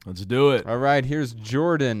 Ryan? Let's do it. All right, here's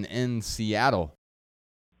Jordan in Seattle.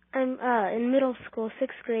 I'm in middle school, 6th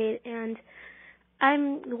grade, and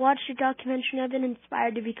I'm watched your documentary and I've been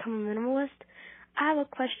inspired to become a minimalist. I have a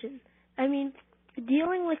question. I mean,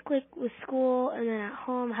 dealing with school and then at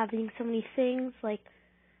home having so many things,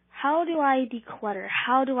 how do I declutter?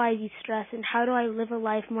 How do I de-stress? And how do I live a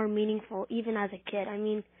life more meaningful even as a kid? I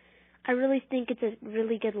mean, I really think it's a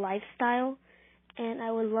really good lifestyle, and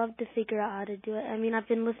I would love to figure out how to do it. I mean, I've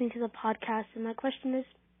been listening to the podcast, and my question is,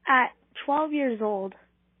 at 12 years old,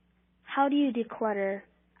 how do you declutter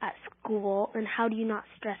at school, and how do you not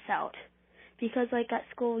stress out? Because, at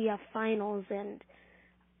school, we have finals, and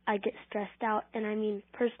I get stressed out. And, I mean,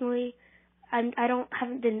 personally, I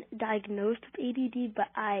haven't been diagnosed with ADD, but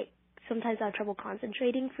I sometimes have trouble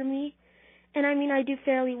concentrating for me. And, I mean, I do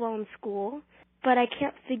fairly well in school, but I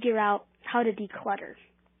can't figure out how to declutter.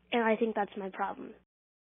 And I think that's my problem.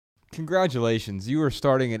 Congratulations. You are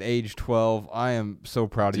starting at age 12. I am so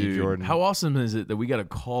proud of you, Jordan. How awesome is it that we got a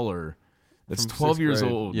caller that's From 12 years 6th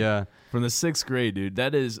grade. old. Yeah. From the 6th grade, dude.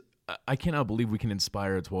 That is, I cannot believe we can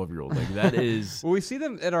inspire a 12-year-old. That is. Well, we see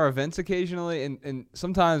them at our events occasionally, and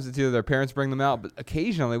sometimes it's either their parents bring them out, but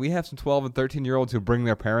occasionally we have some 12 and 13-year-olds who bring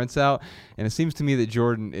their parents out, and it seems to me that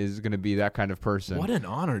Jordan is going to be that kind of person. What an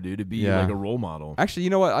honor, dude, to be a role model. Actually, you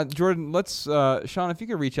know what, Jordan, let's, Sean, if you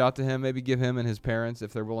could reach out to him, maybe give him and his parents,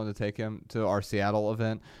 if they're willing to take him to our Seattle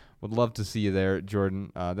event. Would love to see you there,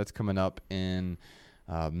 Jordan. That's coming up in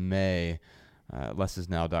May.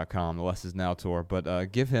 LessIsNow.com, the Less Is Now tour,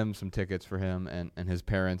 but give him some tickets for him and his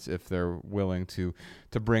parents if they're willing to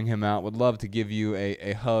bring him out. Would love to give you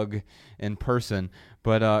a hug in person,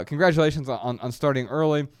 but congratulations on starting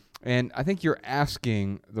early, and I think you're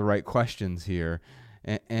asking the right questions here,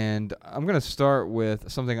 and I'm going to start with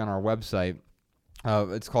something on our website.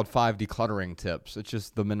 It's called 5 Decluttering Tips. It's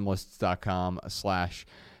just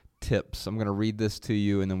theminimalists.com/tips. I'm going to read this to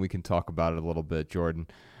you, and then we can talk about it a little bit, Jordan.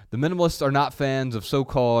 The minimalists are not fans of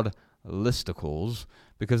so-called listicles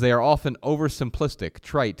because they are often oversimplistic,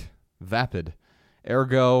 trite, vapid.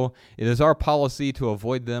 Ergo, it is our policy to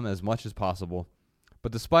avoid them as much as possible.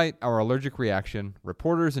 But despite our allergic reaction,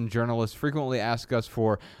 reporters and journalists frequently ask us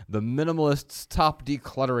for the minimalists' top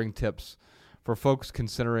decluttering tips for folks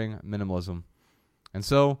considering minimalism. And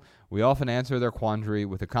so, we often answer their quandary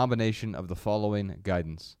with a combination of the following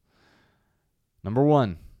guidance. Number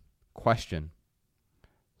 1, question.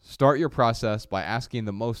 Start your process by asking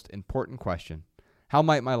the most important question. How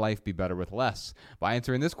might my life be better with less? By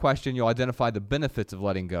answering this question, you'll identify the benefits of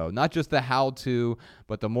letting go, not just the how to,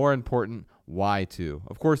 but the more important why to.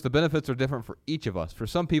 Of course, the benefits are different for each of us. For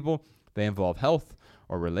some people, they involve health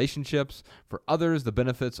or relationships. For others, the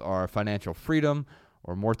benefits are financial freedom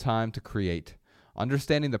or more time to create.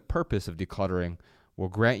 Understanding the purpose of decluttering will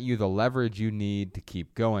grant you the leverage you need to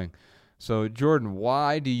keep going. So, Jordan,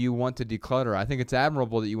 why do you want to declutter? I think it's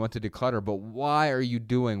admirable that you want to declutter, but why are you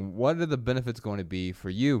doing? What are the benefits going to be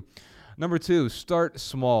for you? Number 2, start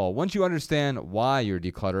small. Once you understand why you're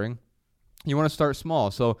decluttering, you want to start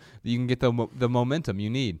small so that you can get the momentum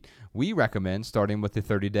you need. We recommend starting with the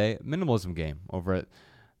 30-day minimalism game over at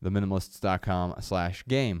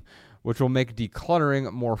theminimalists.com/game, which will make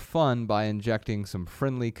decluttering more fun by injecting some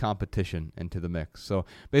friendly competition into the mix. So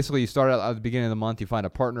basically, you start out at the beginning of the month, you find a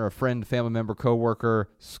partner, a friend, family member, coworker,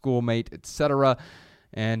 schoolmate, etc.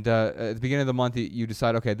 And at the beginning of the month, you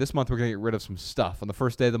decide, okay, this month we're going to get rid of some stuff. On the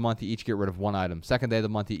first day of the month, you each get rid of 1 item. Second day of the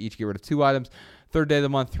month, you each get rid of 2 items. Third day of the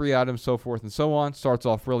month, 3 items, so forth and so on. Starts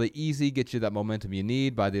off really easy, gets you that momentum you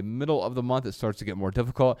need. By the middle of the month, it starts to get more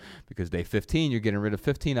difficult because day 15, you're getting rid of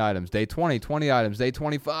 15 items. Day 20, 20 items. Day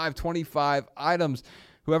 25, 25 items.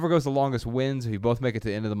 Whoever goes the longest wins. If you both make it to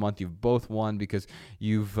the end of the month, you've both won because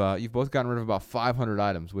you've both gotten rid of about 500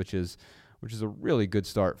 items, which is a really good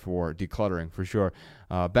start for decluttering for sure.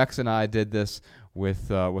 Bex and I did this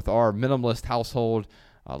with our minimalist household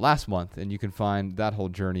last month, and you can find that whole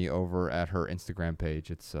journey over at her Instagram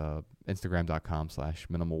page. It's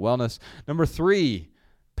Instagram.com/minimalwellness. Number 3,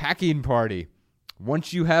 packing party.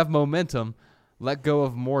 Once you have momentum, let go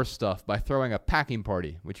of more stuff by throwing a packing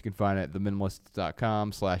party, which you can find at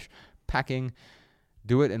theminimalists.com/packing.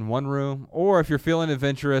 Do it in one room, or if you're feeling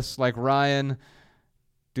adventurous like Ryan,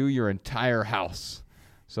 do your entire house.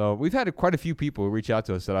 So we've had quite a few people who reach out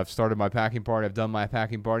to us that I've started my packing party, I've done my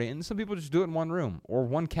packing party, and some people just do it in one room or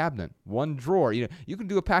one cabinet, one drawer. You can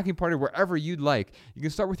do a packing party wherever you'd like. You can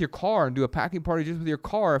start with your car and do a packing party just with your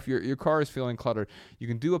car if your car is feeling cluttered. You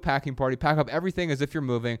can do a packing party, pack up everything as if you're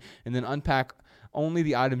moving, and then unpack only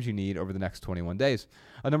the items you need over the next 21 days.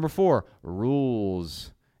 Number 4,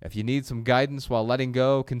 rules. If you need some guidance while letting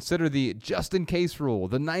go, consider the just-in-case rule,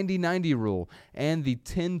 the 90-90 rule, and the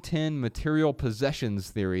 10-10 material possessions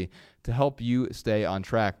theory to help you stay on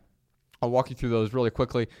track. I'll walk you through those really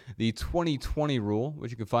quickly. The 20-20 rule, which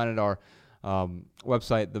you can find at our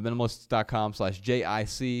website,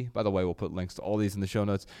 theminimalists.com/JIC. By the way, we'll put links to all these in the show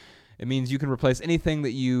notes. It means you can replace anything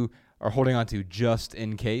that you are holding on to just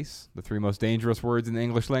in case, the 3 most dangerous words in the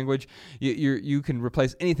English language. You can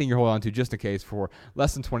replace anything you're holding on to just in case for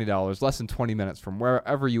less than $20, less than 20 minutes from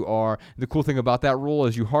wherever you are. The cool thing about that rule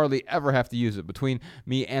is you hardly ever have to use it. Between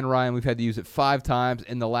me and Ryan, we've had to use it 5 times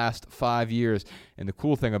in the last 5 years. And the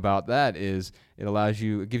cool thing about that is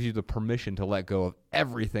it gives you the permission to let go of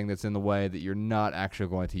everything that's in the way that you're not actually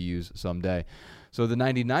going to use someday. So the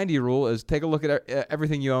 90-90 rule is take a look at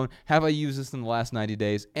everything you own. Have I used this in the last 90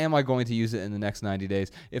 days? Am I going to use it in the next 90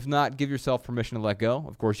 days? If not, give yourself permission to let go.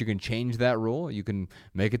 Of course, you can change that rule. You can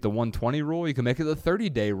make it the 120 rule. You can make it the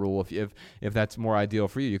 30-day rule if that's more ideal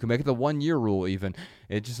for you. You can make it the 1-year rule even.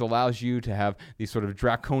 It just allows you to have these sort of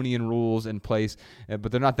draconian rules in place,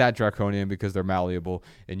 but they're not that draconian because they're malleable,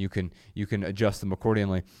 and you can adjust them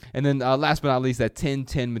accordingly. And then last but not least, that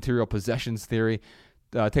 10-10 material possessions theory.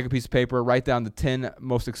 Take a piece of paper, write down the 10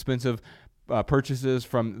 most expensive purchases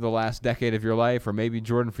from the last decade of your life, or maybe,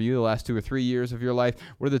 Jordan, for you, the last 2 or 3 years of your life.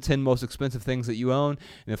 What are the 10 most expensive things that you own? And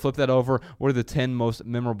then flip that over. What are the 10 most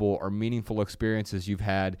memorable or meaningful experiences you've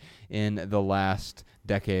had in the last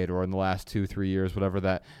decade or in the last 2-3 years, whatever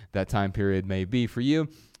that time period may be for you?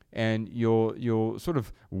 And you'll sort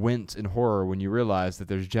of wince in horror when you realize that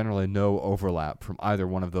there's generally no overlap from either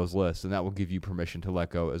one of those lists, and that will give you permission to let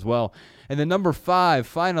go as well. And then number 5,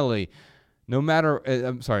 finally, number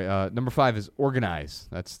 5 is organize.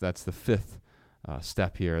 That's the 5th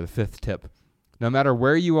step here, the 5th tip. No matter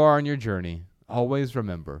where you are on your journey, always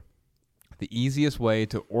remember the easiest way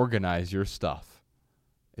to organize your stuff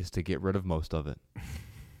is to get rid of most of it.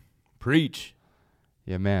 Preach.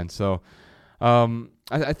 Yeah, man. So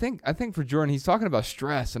I think for Jordan, he's talking about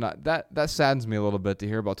stress, and that saddens me a little bit to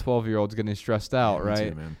hear about 12-year-olds getting stressed out, Yeah, me right?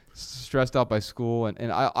 too, man. Stressed out by school,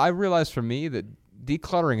 and I realized for me that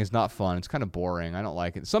decluttering is not fun. It's kind of boring. I don't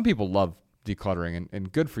like it. Some people love decluttering,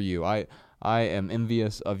 and good for you. I am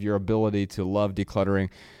envious of your ability to love decluttering,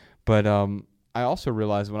 but I also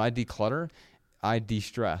realize when I declutter, I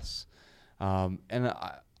de-stress, and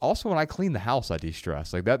also, when I clean the house, I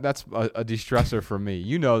de-stress. Like that's a de-stressor for me.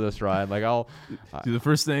 You know this, Ryan. Like Dude, the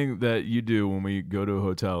first thing that you do when we go to a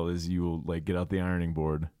hotel is you will get out the ironing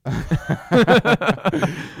board. Yeah,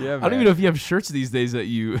 I don't even know if you have shirts these days that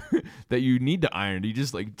you need to iron. Do you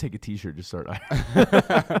just take a t-shirt, just start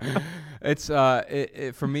ironing? It's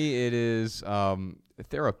for me. It is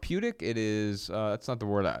therapeutic. It is. That's not the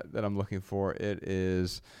word that I'm looking for. It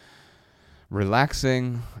is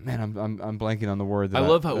relaxing. Man, I'm blanking on the word. I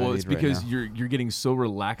love how it's right because now. you're getting so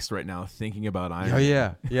relaxed right now thinking about ironing. Oh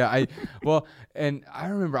yeah. And I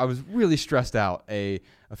remember I was really stressed out a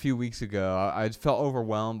few weeks ago. I felt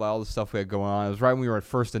overwhelmed by all the stuff we had going on. It was right when we were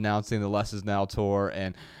first announcing the Less Is Now tour,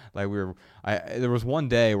 and there was one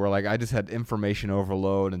day where I just had information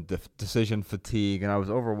overload and decision fatigue, and I was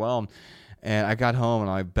overwhelmed. And I got home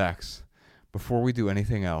and I'm like, Bex, before we do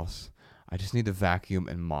anything else, I just need to vacuum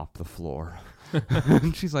and mop the floor.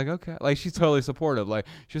 And she's like, okay. She's totally supportive.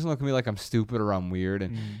 She doesn't look at me like I'm stupid or I'm weird.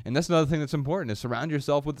 And that's another thing that's important, is surround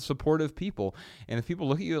yourself with supportive people. And if people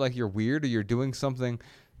look at you like you're weird or you're doing something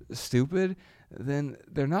stupid, then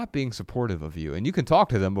they're not being supportive of you. And you can talk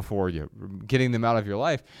to them before you're getting them out of your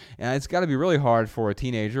life. And it's got to be really hard for a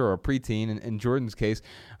teenager or a preteen, in Jordan's case,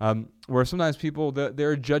 where sometimes people,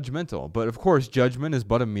 they're judgmental. But of course, judgment is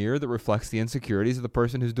but a mirror that reflects the insecurities of the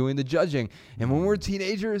person who's doing the judging. And when we're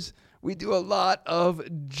teenagers, we do a lot of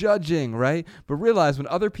judging, right? But realize when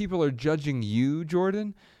other people are judging you,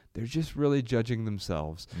 Jordan, they're just really judging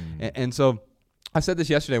themselves. And so I said this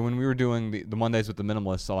yesterday when we were doing the Mondays with the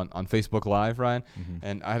Minimalists on Facebook Live, Ryan,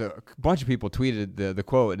 and I had a bunch of people tweeted the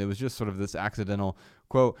quote, and it was just sort of this accidental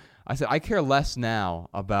quote. I said, I care less now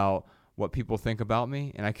about what people think about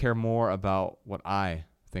me, and I care more about what I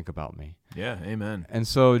think about me. Yeah, amen. And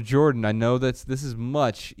so, Jordan, I know that this is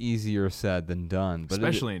much easier said than done. But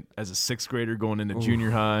especially as a 6th grader going into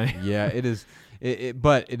junior high. Yeah, it is.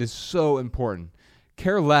 But it is so important.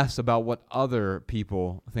 care less about what other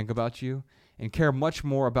people think about you and care much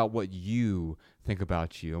more about what you think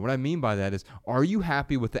about you. And what I mean by that is, are you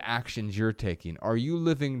happy with the actions you're taking? Are you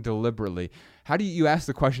living deliberately? How do you ask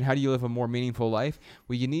the question, how do you live a more meaningful life?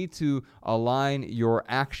 Well, you need to align your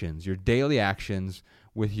actions, your daily actions,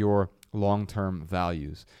 with your long-term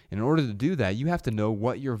values. And in order to do that, you have to know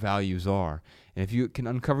what your values are. And if you can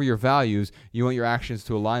uncover your values, you want your actions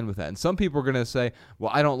to align with that. And some people are going to say,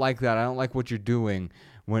 well, I don't like that. I don't like what you're doing.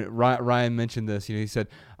 When Ryan mentioned this, he said,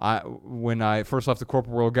 when I first left the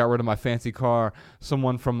corporate world, got rid of my fancy car,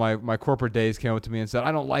 someone from my corporate days came up to me and said,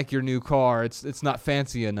 I don't like your new car. It's not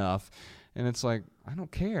fancy enough. And it's like, I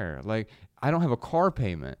don't care. Like, I don't have a car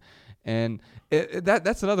payment. And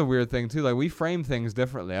that's another weird thing too. Like, we frame things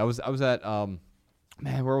differently. I was at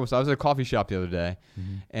where was I? I was at a coffee shop the other day,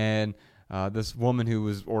 and this woman who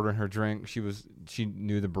was ordering her drink, she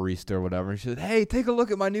knew the barista or whatever. And she said, "Hey, take a look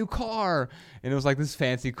at my new car." And it was like this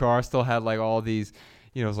fancy car, still had like all these,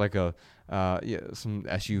 it was like a some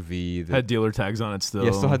SUV that had dealer tags on it still.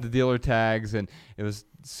 Yeah, still had the dealer tags, and it was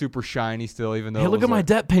super shiny still, even though. Hey, look at my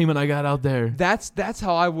debt payment I got out there. That's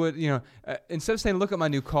how I would, instead of saying look at my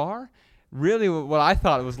new car, really what I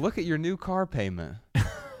thought was look at your new car payment.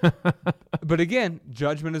 But again,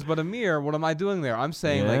 judgment is but a mirror. What am I doing there? I'm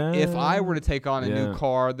saying, like, if I were to take on a new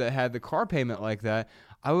car that had the car payment like that,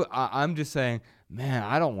 I'm just saying, man,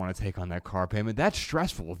 I don't want to take on that car payment. That's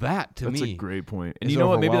stressful. That's a great point. And you know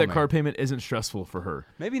what? Maybe that car payment isn't stressful for her.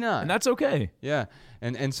 Maybe not. And that's okay. Yeah.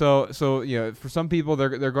 And so for some people,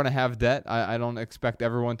 they're going to have debt. I don't expect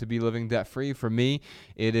everyone to be living debt free. For me,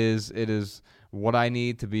 it is what I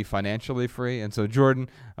need to be financially free. And so, Jordan,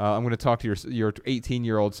 I'm going to talk to your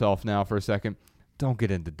 18-year-old self now for a second. Don't get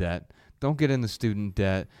into debt. Don't get into student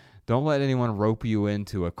debt. Don't let anyone rope you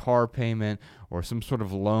into a car payment or some sort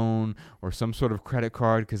of loan or some sort of credit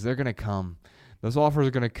card, because they're going to come. Those offers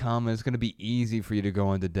are going to come, and it's going to be easy for you to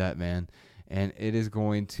go into debt, man. And it is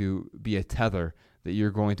going to be a tether that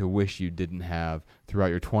you're going to wish you didn't have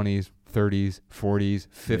throughout your 20s, 30s, 40s,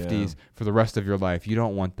 50s, for the rest of your life. You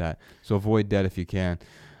don't want that. So avoid debt if you can.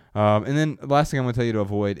 And then the last thing I'm going to tell you to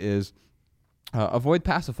avoid is avoid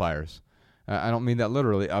pacifiers. I don't mean that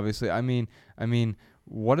literally, obviously. I mean,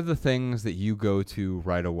 what are the things that you go to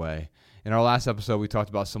right away? In our last episode, we talked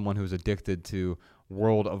about someone who was addicted to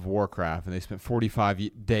World of Warcraft, and they spent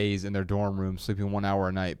 45 days in their dorm room sleeping 1 hour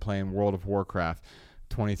a night playing World of Warcraft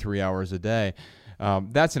 23 hours a day.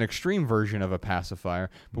 That's an extreme version of a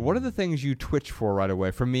pacifier. But what are the things you twitch for right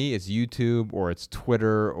away? For me, it's YouTube, or it's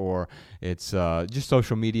Twitter, or it's just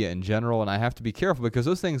social media in general. And I have to be careful, because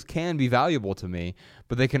those things can be valuable to me,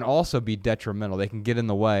 but they can also be detrimental. They can get in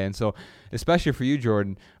the way. And so, especially for you,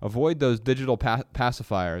 Jordan, avoid those digital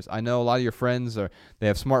pacifiers. I know a lot of your friends they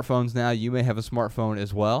have smartphones now. You may have a smartphone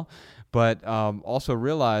as well. But also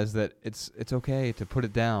realize that it's okay to put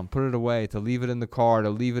it down, put it away, to leave it in the car,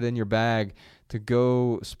 to leave it in your bag, to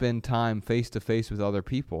go spend time face-to-face with other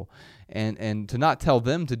people, and to not tell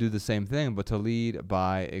them to do the same thing, but to lead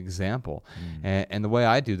by example. And the way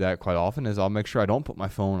I do that quite often is I'll make sure I don't put my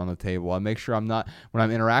phone on the table. I make sure when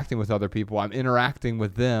I'm interacting with other people, I'm interacting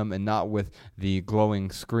with them and not with the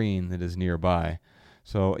glowing screen that is nearby.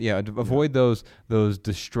 So avoid those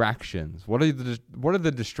distractions. What are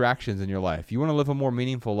the distractions in your life? You want to live a more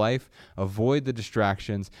meaningful life? Avoid the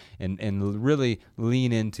distractions and really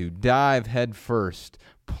dive head first,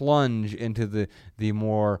 plunge into the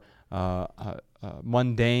more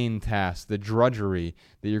mundane tasks, the drudgery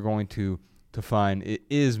that you're going to find it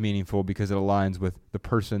is meaningful because it aligns with the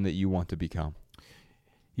person that you want to become.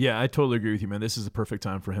 Yeah, I totally agree with you, man. This is the perfect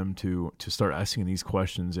time for him to start asking these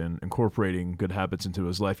questions and incorporating good habits into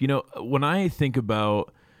his life. When I think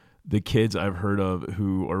about the kids I've heard of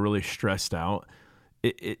who are really stressed out,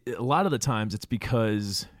 a lot of the times it's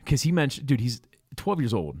because he mentioned, dude, he's 12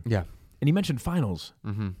 years old. Yeah. And he mentioned finals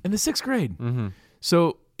in the 6th grade. Mm-hmm.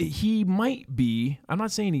 So he might be, I'm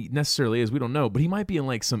not saying he necessarily is, we don't know, but he might be in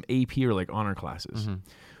like some AP or like honor classes,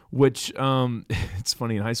 which it's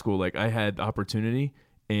funny, in high school, like I had the opportunity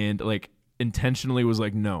and like intentionally was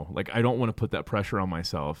like, no, like I don't want to put that pressure on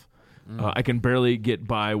myself. I can barely get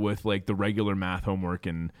by with like the regular math homework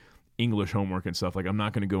and English homework and stuff. Like I'm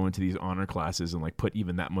not going to go into these honor classes and like put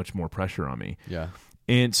even that much more pressure on me. Yeah.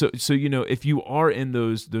 And so if you are in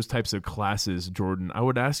those types of classes, Jordan, I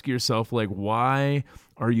would ask yourself, like, why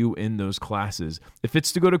are you in those classes? If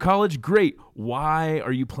it's to go to college, great. Why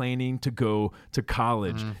are you planning to go to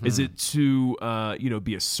college? Is it to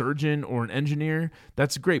be a surgeon or an engineer?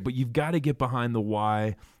 That's great, but you've got to get behind the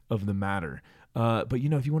why of the matter. But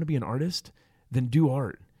if you want to be an artist, then do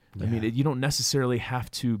art. I mean, you don't necessarily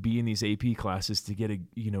have to be in these AP classes to get a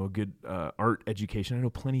good art education. I know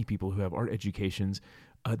plenty of people who have art educations.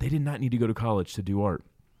 They did not need to go to college to do art.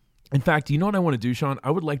 In fact, you know what I want to do, Sean?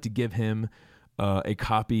 I would like to give him a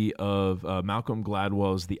copy of Malcolm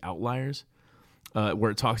Gladwell's The Outliers,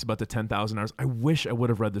 where it talks about the 10,000 hours. I wish I would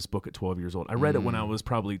have read this book at 12 years old. I read it when I was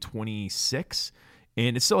probably 26,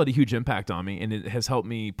 and it still had a huge impact on me, and it has helped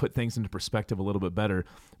me put things into perspective a little bit better.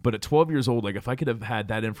 But at 12 years old, like if I could have had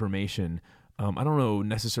that information, I don't know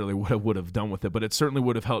necessarily what I would have done with it, but it certainly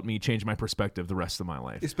would have helped me change my perspective the rest of my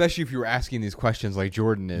life. Especially if you were asking these questions like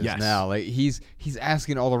Jordan is now. Like he's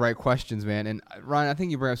asking all the right questions, man. And Ryan, I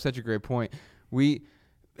think you bring up such a great point. At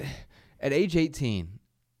age 18,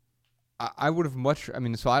 I would have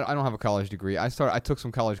so I don't have a college degree. I took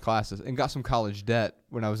some college classes and got some college debt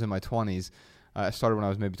when I was in my 20s. I started when I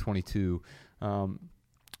was maybe 22,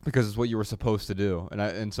 because it's what you were supposed to do.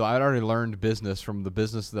 And so I had already learned business from the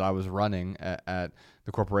business that I was running at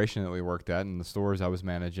the corporation that we worked at and the stores I was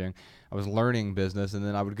managing. I was learning business, and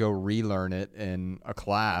then I would go relearn it in a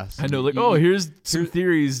class. I know, here's some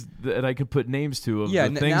theories that I could put names to of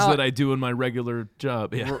the things that I do in my regular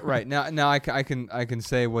job. Yeah. Right. Now I can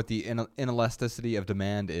say what the inelasticity of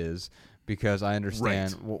demand is, because I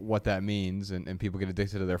understand what that means, and people get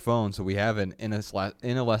addicted to their phone. So we have an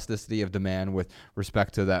inelasticity of demand with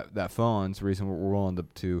respect to that phone. It's the reason we're willing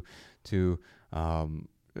to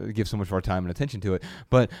give so much of our time and attention to it.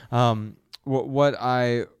 But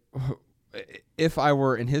if I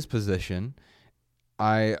were in his position,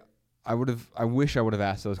 I wish I would have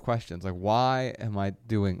asked those questions. Like, why am I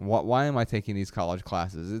taking these college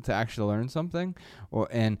classes? Is it to actually learn something?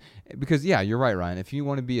 Because you're right, Ryan. If you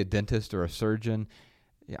want to be a dentist or a surgeon,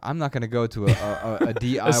 I'm not going to go to a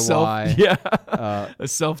DIY, a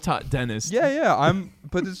self-taught dentist.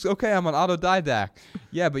 But it's okay. I'm an autodidact.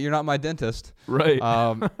 Yeah, but you're not my dentist, right?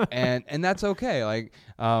 And that's okay. Like,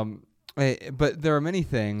 but there are many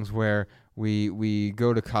things where we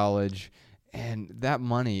go to college, and that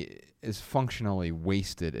money is functionally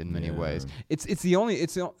wasted in many ways. It's the only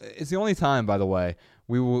time, by the way,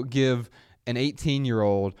 we will give an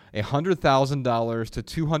 18-year-old $100,000 to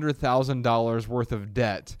 $200,000 worth of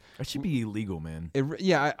debt. That should be illegal, man.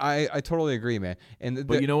 I totally agree, man.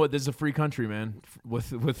 But you know what? This is a free country, man.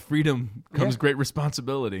 With freedom comes great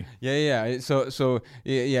responsibility. Yeah. So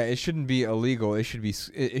it shouldn't be illegal. It should be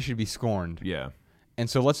scorned. Yeah. And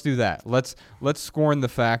so let's do that. Let's scorn the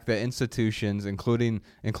fact that institutions, including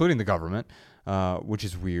the government, which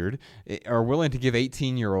is weird, are willing to give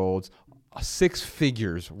 18-year-olds 6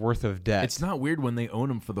 figures worth of debt. It's not weird when they own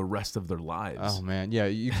them for the rest of their lives. Oh man, yeah,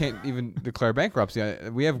 you can't even declare bankruptcy.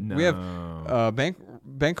 We have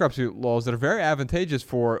bankruptcy laws that are very advantageous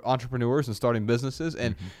for entrepreneurs and starting businesses,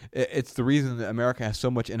 and it's the reason that America has so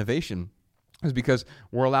much innovation, is because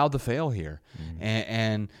we're allowed to fail here,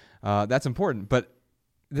 and that's important. But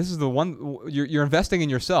this is the one you're investing in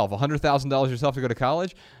yourself, $100,000 yourself to go to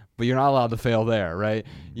college, but you're not allowed to fail there, right?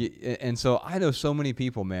 And so I know so many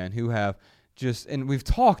people, man, who have and we've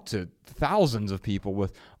talked to thousands of people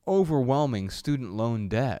with overwhelming student loan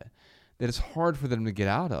debt that it's hard for them to get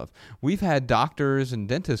out of. We've had doctors and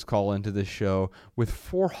dentists call into this show with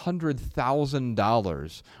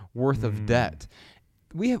 $400,000 worth of debt.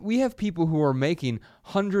 We have people who are making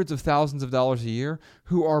hundreds of thousands of dollars a year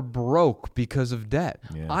who are broke because of debt.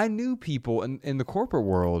 Yeah. I knew people in the corporate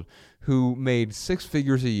world who made 6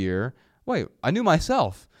 figures a year. Wait, I knew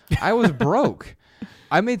myself. I was broke.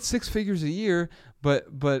 I made 6 figures a year, but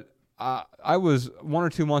I was 1 or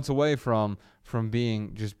 2 months away from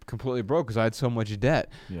being just completely broke because I had so much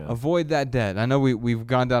debt. Yeah. Avoid that debt. I know we've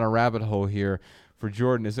gone down a rabbit hole here. For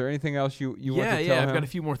Jordan, is there anything else you want to tell him? Yeah, I've got a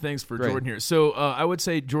few more things for Jordan here. So I would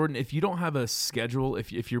say, Jordan, if you don't have a schedule,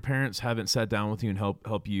 if your parents haven't sat down with you and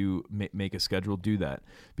help you make a schedule, do that.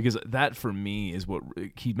 Because that, for me, is what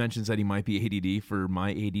he mentions, that he might be ADD. For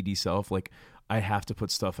my ADD self, like, I have to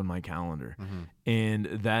put stuff on my calendar. And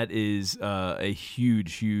that is a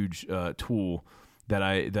huge tool that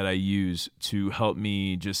I use to help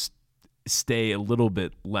me just stay a little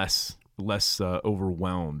bit less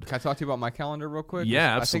overwhelmed. Can I talk to you about my calendar real quick?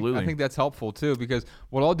 Yeah, absolutely. I think that's helpful too, because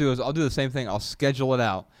what I'll do is I'll do the same thing. I'll schedule it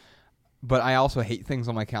out, but I also hate things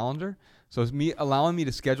on my calendar. So it's allowing me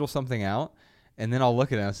to schedule something out, and then I'll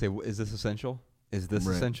look at it and say, is this essential? Is this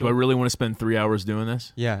essential? Do I really want to spend 3 hours doing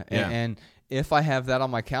this? Yeah. And if I have that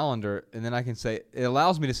on my calendar, and then I can say, it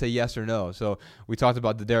allows me to say yes or no. So we talked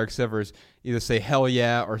about the Derek Sivers, either say hell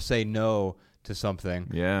yeah or say no to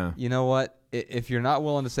something. Yeah. You know what? If you're not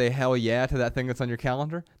willing to say hell yeah to that thing that's on your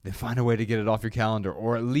calendar, then find a way to get it off your calendar,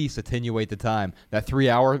 or at least attenuate the time. That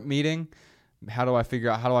 3-hour meeting, how do I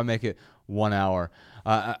make it 1 hour.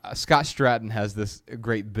 Scott Stratton has this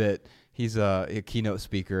great bit. He's a keynote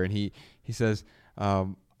speaker, and he says,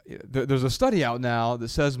 there's a study out now that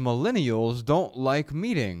says millennials don't like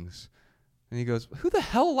meetings. And he goes, who the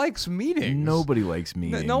hell likes meetings? Nobody likes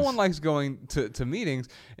meetings. No one likes going to meetings.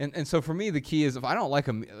 And so for me, the key is if I don't like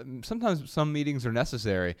them, sometimes some meetings are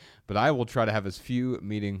necessary, but I will try to have as few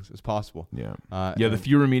meetings as possible. Yeah. The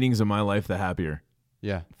fewer meetings in my life, the happier.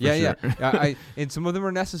 Yeah. Sure. And some of them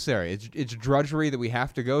are necessary. It's drudgery that we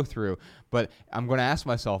have to go through. But I'm going to ask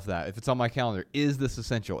myself that if it's on my calendar, is this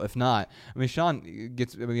essential? If not, I mean, Sean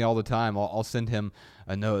gets me all the time. I'll send him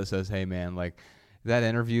a note that says, hey, man, like, that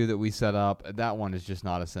interview that we set up, that one is just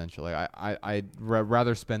not essential. Like I'd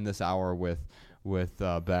rather spend this hour with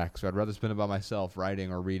Beck. So I'd rather spend it by myself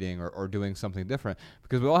writing or reading or doing something different,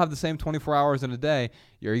 because we all have the same 24 hours in a day.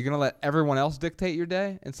 Are you going to let everyone else dictate your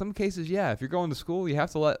day? In some cases, yeah. If you're going to school, you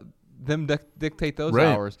have to let them dictate those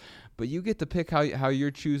hours. But you get to pick how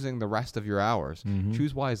you're choosing the rest of your hours. Mm-hmm.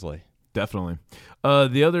 Choose wisely. Definitely.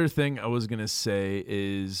 The other thing I was going to say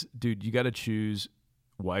is, dude, you got to choose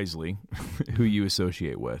wisely who you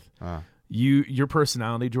associate with. Your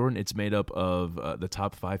personality, Jordan, it's made up of the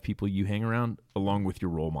top 5 people you hang around along with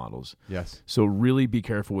your role models. Yes. So really be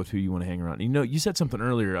careful with who you want to hang around. You said something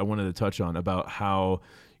earlier I wanted to touch on about how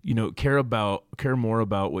care more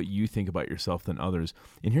about what you think about yourself than others.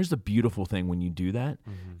 And here's the beautiful thing when you do that,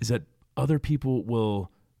 is that other people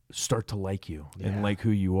will start to like you and like who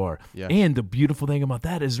you are. Yeah. And the beautiful thing about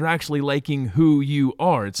that is they're actually liking who you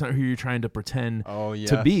are. It's not who you're trying to pretend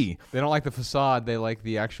to be. They don't like the facade. They like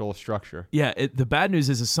the actual structure. Yeah. The bad news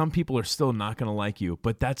is some people are still not going to like you,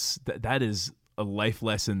 but that is a life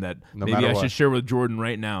lesson that maybe I should share with Jordan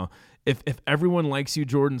right now. If everyone likes you,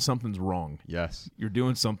 Jordan, something's wrong. Yes. You're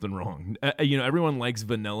doing something wrong. Everyone likes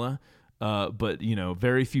vanilla. But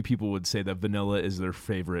very few people would say that vanilla is their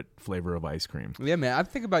favorite flavor of ice cream. Yeah, man. I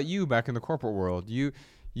think about you back in the corporate world.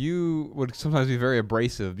 You would sometimes be very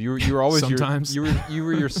abrasive. You were always sometimes you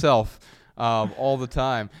were yourself all the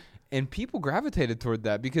time, and people gravitated toward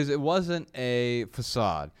that because it wasn't a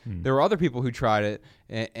facade. There were other people who tried it,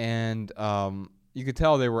 and you could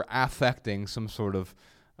tell they were affecting some sort of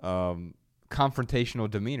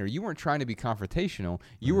confrontational demeanor. You weren't trying to be confrontational.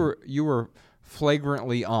 You were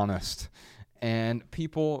flagrantly honest, and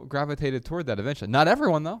people gravitated toward that eventually. Not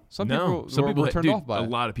everyone, though. Some people were turned off by it. A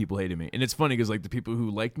lot of people hated me, and it's funny because like the people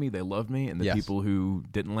who liked me, they loved me, and the people who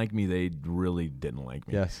didn't like me, they really didn't like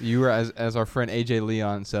me. Yes, you were, as our friend AJ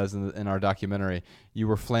Leon says in our documentary, you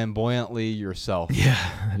were flamboyantly yourself. Yeah,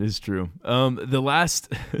 that is true. The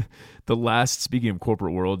last speaking of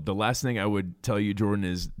corporate world, the last thing I would tell you, Jordan,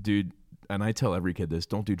 is, dude, and I tell every kid this: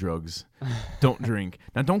 don't do drugs, don't drink.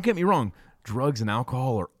 Now, don't get me wrong. Drugs and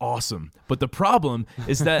alcohol are awesome. But the problem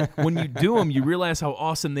is that when you do them, you realize how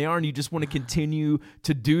awesome they are, and you just want to continue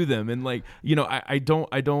to do them. And like, I don't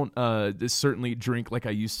certainly drink like I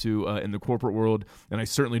used to in the corporate world, and I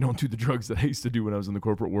certainly don't do the drugs that I used to do when I was in the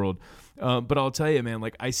corporate world. But I'll tell you, man,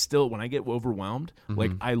 like I still, when I get overwhelmed,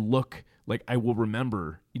 like I look like I will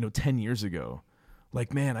remember, 10 years ago.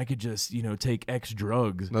 Like, man, I could just, take X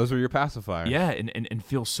drugs. Those are your pacifiers. Yeah, and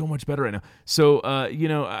feel so much better right now. So,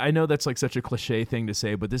 I know that's like such a cliche thing to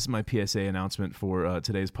say, but this is my PSA announcement for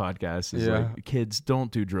today's podcast. Is like, kids, don't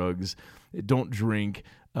do drugs, don't drink,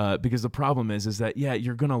 because the problem is that,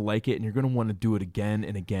 you're going to like it and you're going to want to do it again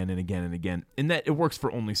and again and again and again. And that it works for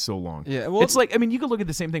only so long. Yeah, well, it's like, you could look at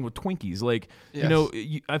the same thing with Twinkies. Like,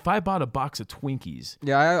 if I bought a box of Twinkies.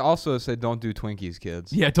 Yeah, I also say don't do Twinkies,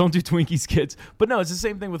 kids. Yeah, don't do Twinkies, kids. But no, it's the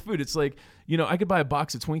same thing with food. It's like, I could buy a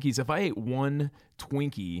box of Twinkies. If I ate one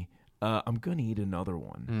Twinkie, I'm going to eat another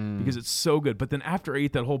one because it's so good. But then after I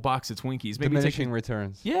eat that whole box of Twinkies, maybe diminishing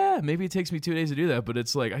returns. Yeah, maybe it takes me 2 days to do that, but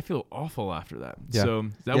it's like I feel awful after that. Yeah. So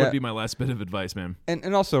that would be my last bit of advice, man.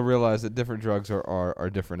 And also realize that different drugs are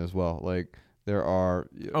different as well. Like there are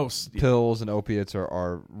pills and opiates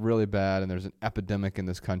are really bad, and there's an epidemic in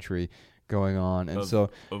this country going on. And of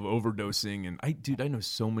overdosing. And I know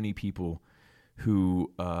so many people who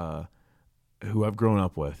I've grown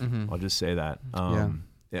up with. I'll just say that.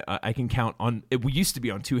 I can count on. We used to be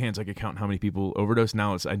on 2 hands. I could count how many people overdose.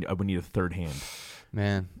 Now I would need a third hand.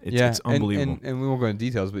 Man, it's unbelievable. And we won't go into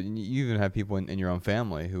details, but you even have people in your own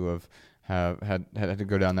family who have had to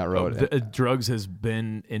go down that road. Drugs has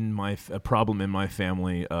been a problem in my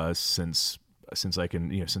family since I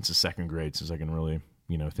can since the second grade, since I can really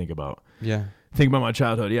think about my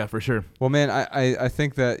childhood. Yeah, for sure. Well, man, I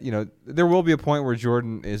think that there will be a point where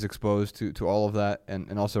Jordan is exposed to all of that,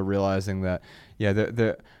 and also realizing that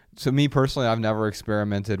So me personally, I've never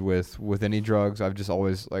experimented with any drugs. I've just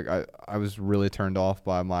always I was really turned off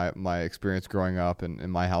by my experience growing up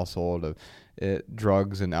in my household of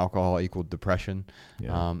drugs and alcohol equaled depression.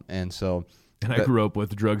 Yeah. And so. And I grew up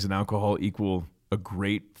with drugs and alcohol equal a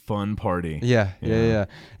great fun party. Yeah.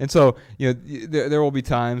 And so, there will be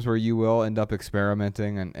times where you will end up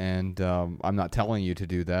experimenting, and I'm not telling you to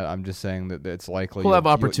do that. I'm just saying that it's likely we'll have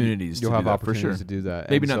opportunities. You'll to have do that opportunities for sure. to do that.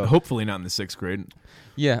 Maybe and not. So, Hopefully not in the 6th grade.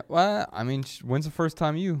 Yeah. Well, I mean, when's the first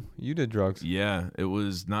time you did drugs? Yeah, it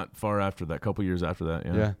was not far after that. A couple years after that.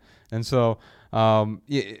 Yeah. And so,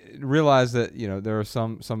 realize that there are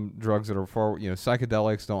some drugs that are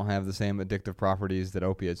psychedelics don't have the same addictive properties that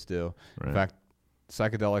opiates do. Right. In fact,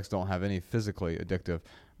 psychedelics don't have any physically addictive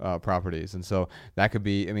properties, and so that could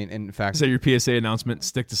be. I mean, in fact, is that your PSA announcement?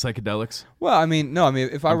 Stick to psychedelics. Well, I mean, no. I mean,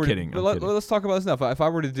 if I were kidding. let's talk about this now. If I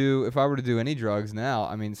were to do any drugs now,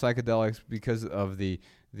 I mean, psychedelics, because of the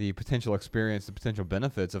potential experience, the potential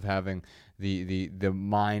benefits of having the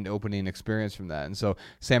mind-opening experience from that. And so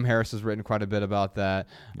Sam Harris has written quite a bit about that,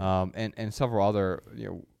 and several other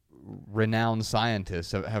renowned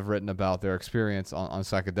scientists have written about their experience on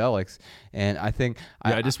psychedelics. And I think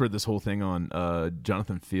I just read this whole thing on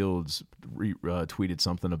Jonathan Fields tweeted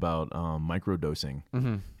something about microdosing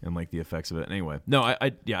and like the effects of it. Anyway, no,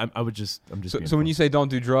 I'm just. So when you say don't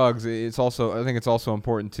do drugs, I think it's also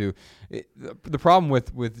important to. The problem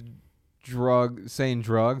with saying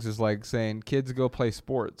drugs is like saying kids go play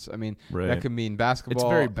sports. I mean, that could mean basketball,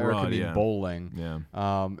 it's very or it could mean bowling. Yeah.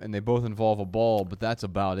 And they both involve a ball, but that's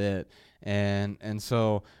about it. And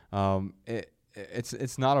so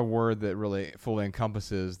it's not a word that really fully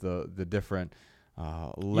encompasses the different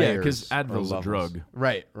layers. Yeah, because Advil's a drug.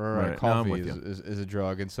 Right. Coffee no, is a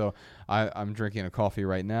drug, and so I'm drinking a coffee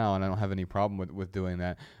right now, and I don't have any problem with doing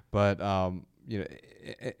that. But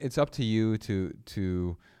it's up to you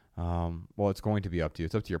to. Well, it's going to be up to you.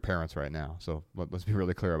 It's up to your parents right now. So let's be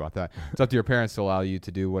really clear about that. It's up to your parents to allow you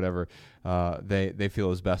to do whatever they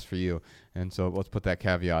feel is best for you. And so let's put that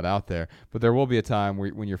caveat out there. But there will be a time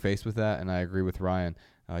when you're faced with that, and I agree with Ryan.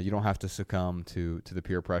 You don't have to succumb to the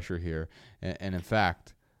peer pressure here. And in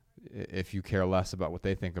fact, if you care less about what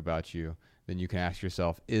they think about you, then you can ask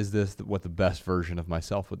yourself, is this what the best version of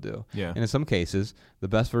myself would do? Yeah. And in some cases, the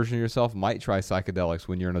best version of yourself might try psychedelics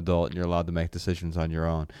when you're an adult and you're allowed to make decisions on your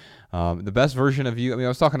own. The best version of you, I mean, I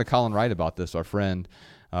was talking to Colin Wright about this, our friend.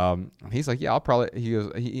 He's like, yeah, I'll probably,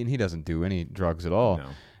 he doesn't do any drugs at all.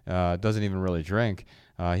 No. Doesn't even really drink.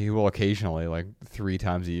 He will occasionally, like 3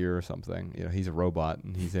 times a year or something. He's a robot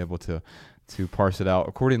and he's able to parse it out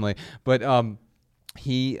accordingly. But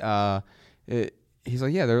he's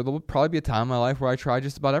like, yeah, there'll probably be a time in my life where I try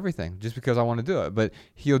just about everything just because I want to do it. But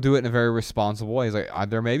he'll do it in a very responsible way. He's like,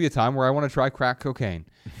 there may be a time where I want to try crack cocaine.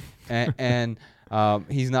 and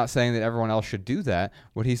he's not saying that everyone else should do that.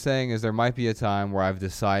 What he's saying is there might be a time where I've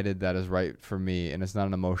decided that is right for me, and it's not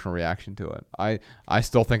an emotional reaction to it. I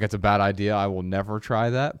still think it's a bad idea. I will never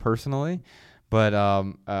try that personally. But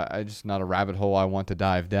I just not a rabbit hole I want to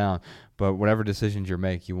dive down. But whatever decisions you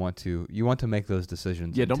make, you want to make those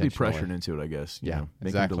decisions. Yeah, don't be pressured into it, I guess. Yeah, make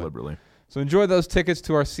exactly. them deliberately. So enjoy those tickets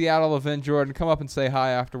to our Seattle event, Jordan. Come up and say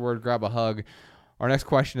hi afterward. Grab a hug. Our next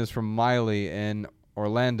question is from Miley in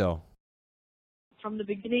Orlando. From the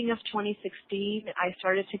beginning of 2016, I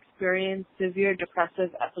started to experience severe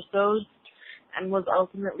depressive episodes and was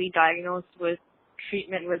ultimately diagnosed with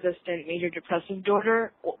treatment-resistant major depressive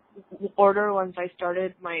disorder once I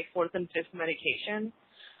started my 4th and 5th medication.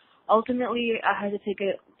 Ultimately, I had to take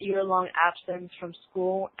a year-long absence from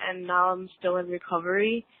school, and now I'm still in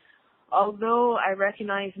recovery. Although I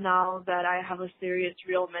recognize now that I have a serious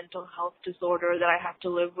real mental health disorder that I have to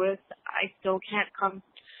live with, I still can't come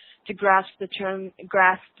to grasp the term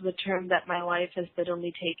that my life has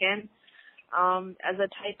suddenly taken. As a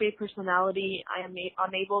type A personality, I am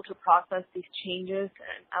unable to process these changes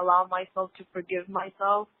and allow myself to forgive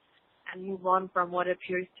myself and move on from what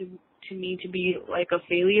appears to me to be like a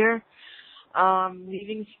failure.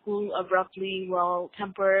 Leaving school abruptly, while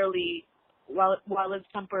it's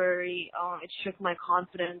temporary, it shook my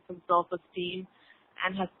confidence and self-esteem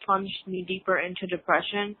and has plunged me deeper into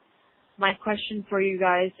depression. My question for you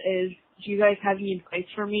guys is, do you guys have any advice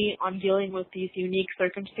for me on dealing with these unique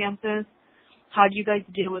circumstances? How do you guys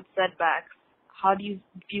deal with setbacks? How do you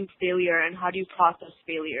view failure, and how do you process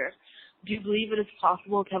failure? Do you believe it is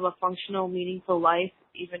possible to have a functional, meaningful life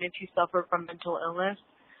even if you suffer from mental illness,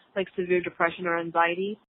 like severe depression or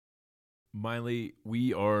anxiety? Miley,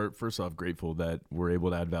 we are, first off, grateful that we're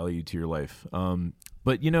able to add value to your life.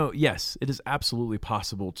 But, yes, it is absolutely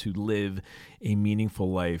possible to live a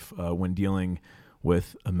meaningful life when dealing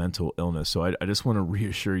with a mental illness. So I just want to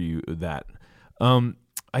reassure you that.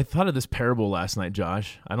 I thought of this parable last night,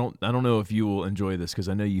 Josh. I don't know if you will enjoy this because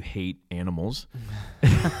I know you hate animals.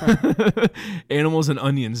 Animals and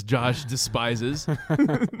onions, Josh despises.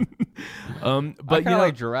 But I kind of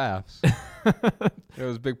like giraffes.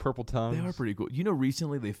 Those big purple tongues. They are pretty cool.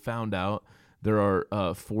 Recently they found out there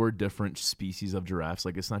are 4 different species of giraffes.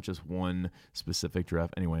 Like, it's not just one specific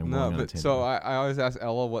giraffe. Anyway, so I always ask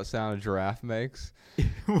Ella what sound a giraffe makes.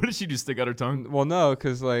 What does she do? Stick out her tongue? Well, no,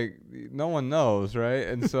 because like no one knows, right?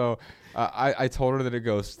 And so I told her that it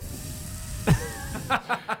goes.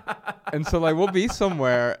 And so like we'll be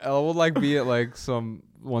somewhere. Ella will like be at like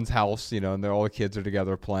someone's house, and all the kids are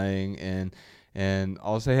together playing, and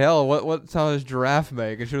I'll say, "Hey, Ella, what sound does giraffe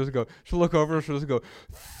make?" And she'll look over and she'll just go.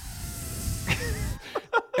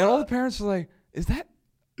 And all the parents are like, "Is that?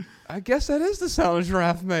 I guess that is the sound a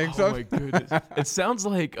giraffe makes." Oh my goodness! It sounds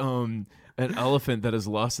like an elephant that has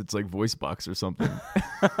lost its like voice box or something.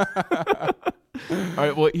 All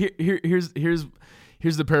right. Well, here's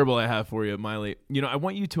the parable I have for you, Miley. I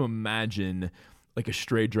want you to imagine like a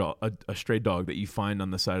stray dog that you find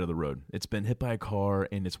on the side of the road. It's been hit by a car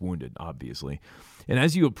and it's wounded, obviously. And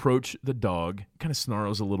as you approach the dog, it kind of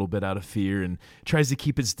snarls a little bit out of fear and tries to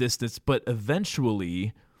keep its distance, but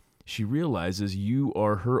eventually she realizes you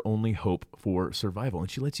are her only hope for survival,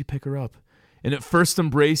 and she lets you pick her up. And at first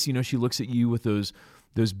embrace, she looks at you with those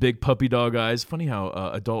big puppy dog eyes. Funny how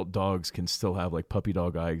adult dogs can still have like puppy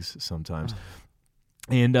dog eyes sometimes.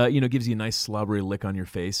 And, gives you a nice slobbery lick on your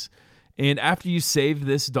face. And after you save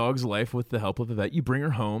this dog's life with the help of a vet, you bring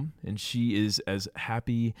her home, and she is as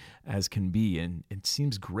happy as can be, and it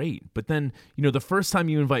seems great. But then, the first time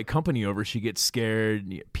you invite company over, she gets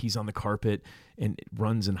scared, pees on the carpet, and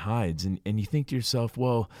runs and hides. And you think to yourself,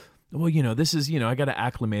 well, this is, I got to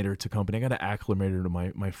acclimate her to company. I got to acclimate her to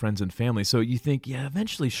my friends and family. So you think, yeah,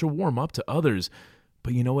 eventually she'll warm up to others.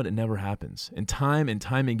 But you know what? It never happens. And time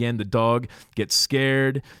again, the dog gets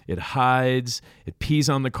scared, it hides, it pees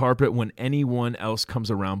on the carpet when anyone else comes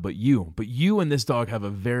around but you. But you and this dog have a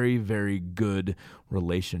very, very good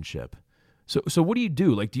relationship. So what do you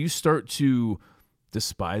do? Like, do you start to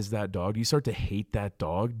despise that dog? Do you start to hate that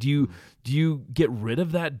dog? Do you get rid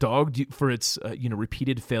of that dog for its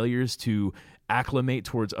repeated failures to acclimate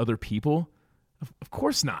towards other people? Of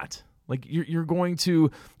course not. Like you're going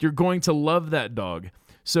to love that dog.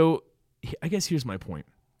 So I guess here's my point: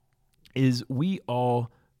 is we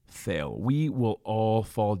all fail. We will all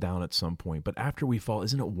fall down at some point. But after we fall,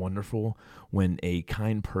 isn't it wonderful when a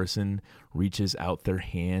kind person reaches out their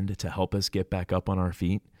hand to help us get back up on our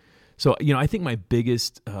feet? So I think my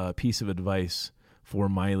biggest piece of advice for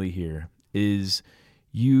Miley here is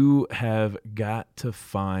you have got to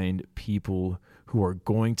find people who are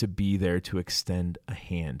going to be there to extend a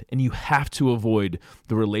hand. And you have to avoid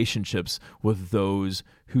the relationships with those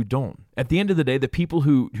who don't. At the end of the day, the people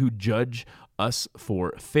who judge us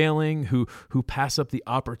for failing, who pass up the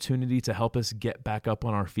opportunity to help us get back up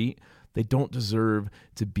on our feet, they don't deserve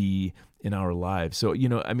to be in our lives. So,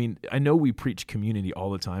 I know we preach community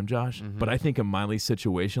all the time, Josh, but I think in Miley's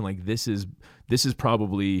situation, like this is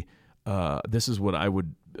probably this is what I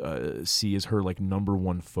would see as her like number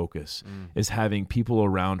one focus is having people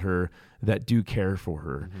around her that do care for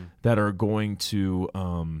her, that are going to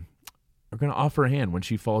offer a hand when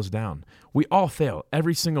she falls down. We all fail,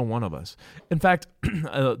 every single one of us. In fact,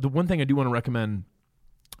 the one thing I do want to recommend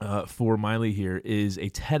for Miley here is a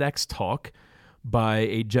TEDx talk by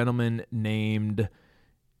a gentleman named,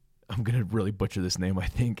 I'm going to really butcher this name, I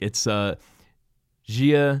think. It's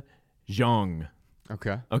Jia Zhang.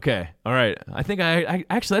 Okay. All right. I think I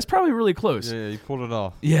actually, that's probably really close. Yeah, you pulled it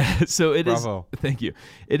off. Yeah. So it Bravo. is. Thank you.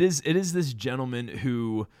 It is this gentleman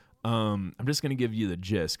who, I'm just going to give you the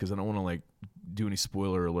gist because I don't want to like do any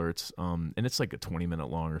spoiler alerts. And it's like a 20-minute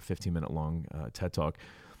long or 15-minute long TED Talk.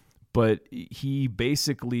 But he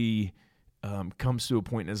basically comes to a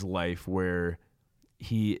point in his life where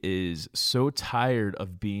he is so tired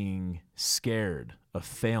of being scared of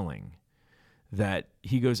failing that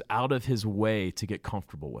he goes out of his way to get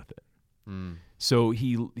comfortable with it. So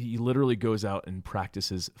he literally goes out and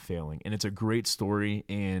practices failing. And it's a great story.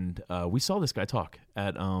 And we saw this guy talk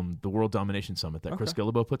at the World Domination Summit that Chris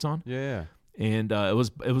Gillibo puts on. Yeah. And it was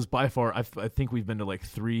by far, I think we've been to like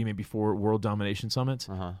 3, maybe 4 World Domination Summits.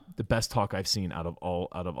 The best talk I've seen out of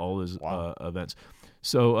all his events.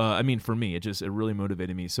 So for me, it really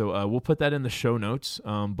motivated me. So we'll put that in the show notes.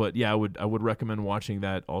 But yeah, I would recommend watching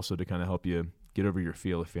that also to kind of help you get over your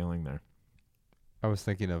feel of failing there. I was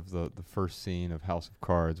thinking of the first scene of House of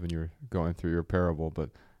Cards when you were going through your parable, but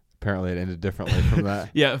apparently it ended differently from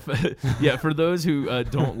that. Yeah, yeah. For those who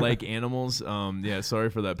don't like animals, yeah,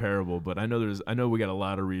 sorry for that parable, but I know we got a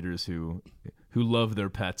lot of readers who love their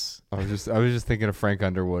pets. I was just thinking of Frank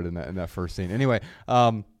Underwood in that first scene. Anyway,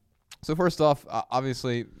 so first off,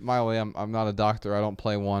 obviously, Miley, I'm not a doctor. I don't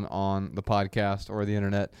play one on the podcast or the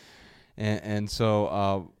internet, and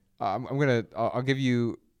so I'll give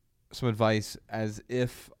you some advice as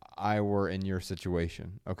if I were in your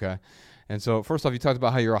situation. Okay. And so first off, you talked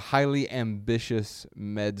about how you're a highly ambitious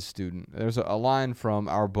med student. There's a line from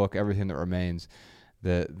our book, Everything That Remains,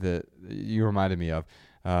 that you reminded me of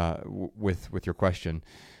with your question.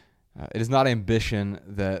 It is not ambition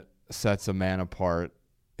that sets a man apart.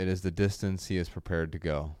 It is the distance he is prepared to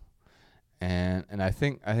go. And I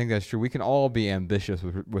think that's true. We can all be ambitious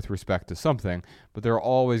with respect to something, but there are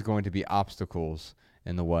always going to be obstacles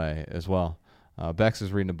in the way as well. Bex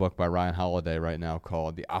is reading a book by Ryan Holiday right now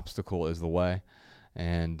called "The Obstacle Is the Way,"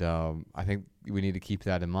 and I think we need to keep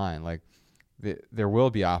that in mind. Like there will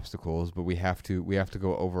be obstacles, but we have to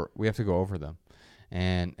go over them.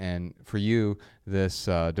 And for you, this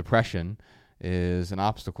depression is an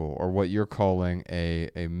obstacle, or what you're calling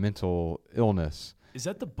a mental illness. Is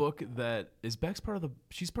that the book that is Bex part of the?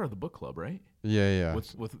 She's part of the book club, right? Yeah.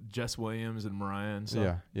 With Jess Williams and Mariah and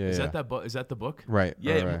stuff. Yeah. Is that the book? Right.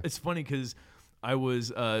 Yeah. Right. It's funny because I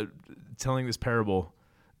was telling this parable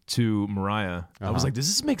to Mariah. I was like, "Does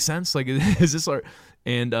this make sense? Like, is this art?"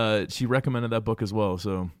 And she recommended that book as well.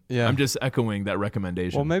 So yeah, I'm just echoing that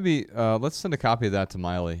recommendation. Well, maybe let's send a copy of that to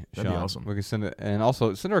Miley. That'd Sean. be awesome. We can send it, and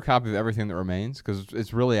also send her a copy of Everything That Remains, because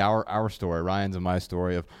it's really our story, Ryan's and my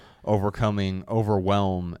story of overcoming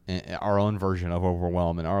overwhelm, our own version of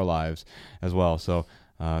overwhelm in our lives as well. So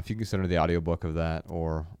if you can send her the audiobook of that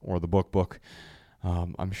or the book,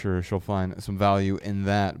 I'm sure she'll find some value in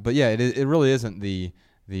that. But yeah, it really isn't the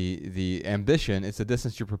ambition, it's the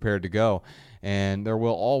distance you're prepared to go, and there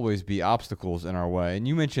will always be obstacles in our way. And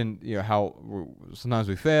you mentioned how sometimes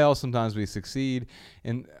we fail, sometimes we succeed.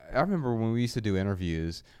 And I remember when we used to do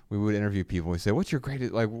interviews, we would interview people. We say, what's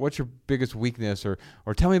your biggest weakness, or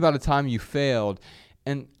tell me about a time you failed.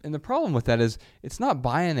 And the problem with that is it's not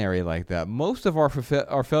binary like that. Most of our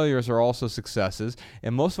failures are also successes,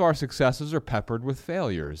 and most of our successes are peppered with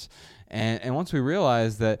failures. And once we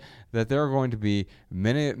realize that there are going to be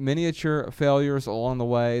miniature failures along the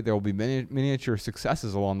way, there will be miniature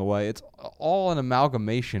successes along the way. It's all an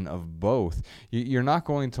amalgamation of both. You're not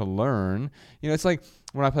going to learn. It's like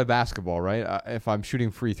when I play basketball, right? If I'm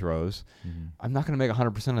shooting free throws, I'm not going to make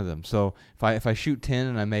 100% of them. So if I shoot 10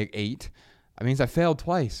 and I make 8, that means I failed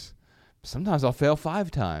twice. Sometimes I'll fail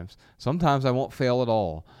 5 times. Sometimes I won't fail at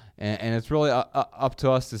all. And it's really up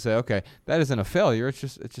to us to say, okay, that isn't a failure. It's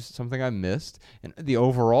just something I missed. And the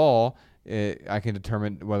overall, I can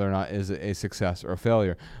determine whether or not is a success or a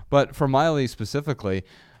failure. But for Miley specifically,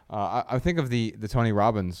 I think of the Tony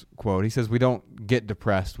Robbins quote. He says, "We don't get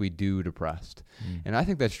depressed, we do depressed." And I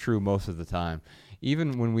think that's true most of the time.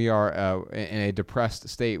 Even when we are in a depressed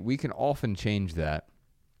state, we can often change that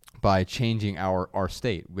by changing our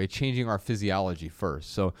state, by changing our physiology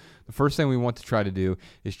first. So the first thing we want to try to do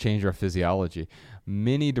is change our physiology.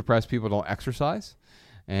 Many depressed people don't exercise,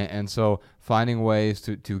 and so finding ways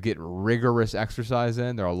to get rigorous exercise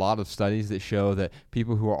in. There are a lot of studies that show that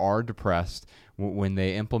people who are depressed, when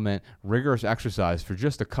they implement rigorous exercise for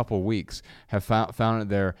just a couple weeks, have found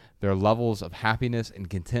that their levels of happiness and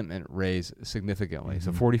contentment raise significantly.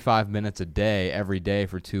 So 45 minutes a day, every day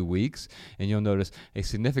for 2 weeks, and you'll notice a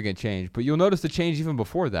significant change. But you'll notice the change even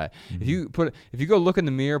before that. If you go look in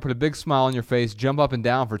the mirror, put a big smile on your face, jump up and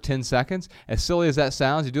down for 10 seconds, as silly as that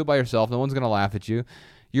sounds, you do it by yourself, no one's going to laugh at you.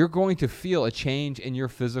 You're going to feel a change in your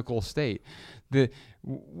physical state. I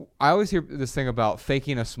always hear this thing about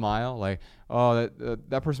faking a smile, like, oh,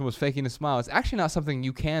 that person was faking a smile. It's actually not something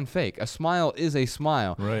you can fake. A smile is a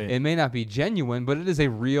smile. Right. It may not be genuine, but it is a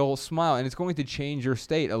real smile, and it's going to change your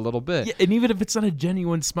state a little bit. Yeah, and even if it's not a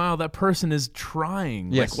genuine smile, that person is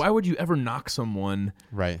trying. Yes. Like, why would you ever knock someone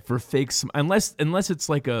for fake unless it's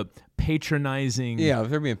like a patronizing? Yeah, if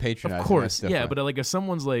they're being patronizing, of course. that's different. Yeah, but like if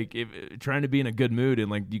someone's like trying to be in a good mood and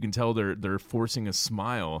like you can tell they're forcing a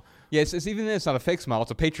smile. Yeah, it's even then it's not a fake smile;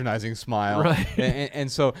 it's a patronizing smile. Right.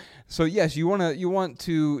 And so yes, you want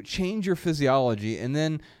to change your physiology, and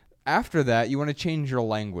then after that, you want to change your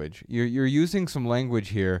language. You're using some language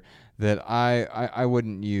here that I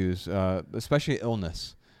wouldn't use, especially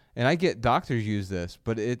illness. And I get doctors use this,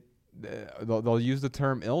 but they'll use the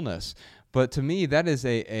term illness. But to me, that is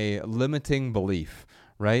a limiting belief,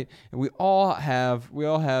 right? And we all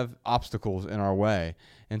have obstacles in our way.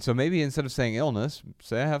 And so maybe instead of saying illness,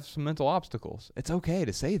 say I have some mental obstacles. It's okay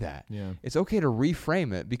to say that. Yeah. It's okay to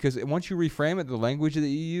reframe it, because once you reframe it, the language that you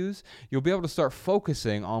use, you'll be able to start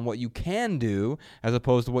focusing on what you can do as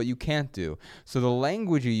opposed to what you can't do. So the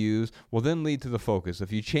language you use will then lead to the focus.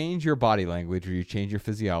 If you change your body language or you change your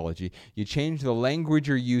physiology, you change the language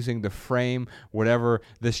you're using to frame whatever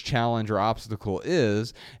this challenge or obstacle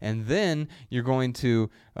is, and then you're going to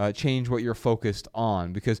change what you're focused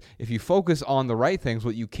on. Because if you focus on the right things,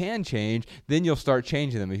 what you can change, then you'll start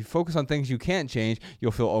changing them. If you focus on things you can't change,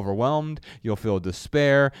 you'll feel overwhelmed, you'll feel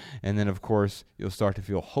despair, and then, of course, you'll start to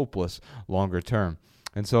feel hopeless longer term.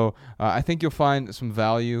 And so I think you'll find some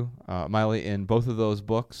value, Miley, in both of those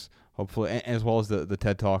books, hopefully, as well as the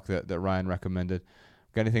TED Talk that Ryan recommended.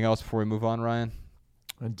 Got anything else before we move on, Ryan?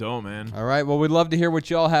 I don't, man. All right. Well, we'd love to hear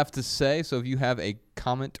what y'all have to say. So if you have a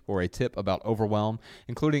comment or a tip about Overwhelm,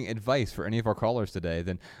 including advice for any of our callers today,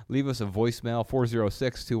 then leave us a voicemail,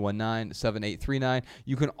 406-219-7839.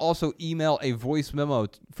 You can also email a voice memo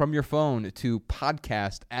from your phone to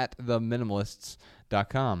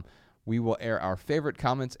podcast@theminimalists.com. We will air our favorite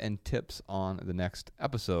comments and tips on the next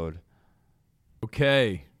episode.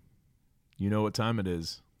 Okay. You know what time it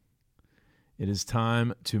is. It is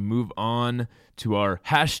time to move on to our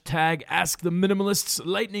hashtag Ask the Minimalists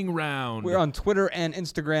lightning round. We're on Twitter and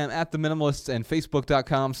Instagram at The Minimalists and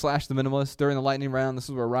Facebook.com/The Minimalists. During the lightning round, this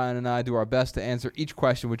is where Ryan and I do our best to answer each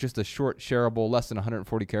question with just a short, shareable, less than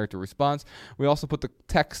 140 character response. We also put the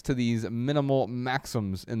text to these minimal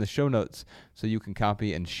maxims in the show notes so you can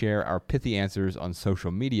copy and share our pithy answers on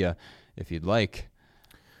social media if you'd like.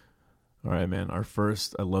 All right, man. I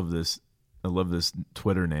love this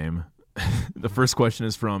Twitter name. The first question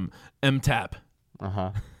is from MTAP.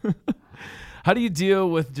 Uh-huh. How do you deal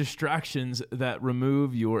with distractions that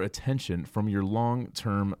remove your attention from your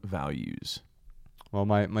long-term values? Well,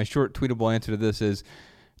 my short tweetable answer to this is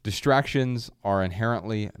distractions are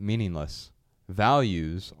inherently meaningless.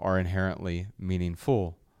 Values are inherently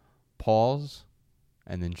meaningful. Pause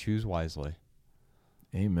and then choose wisely.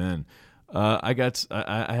 Amen. I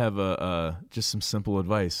have just some simple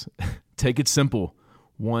advice. Take it simple.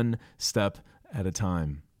 One step at a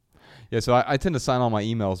time. Yeah, so I tend to sign all my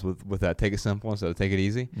emails with that. Take it simple instead of take it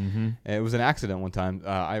easy. Mm-hmm. And it was an accident one time.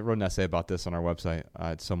 I wrote an essay about this on our website.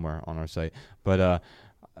 It's somewhere on our site. But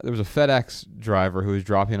there was a FedEx driver who was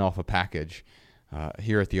dropping off a package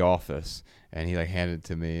here at the office. And he handed it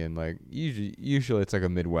to me. And usually it's like a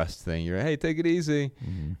Midwest thing. You're hey, take it easy.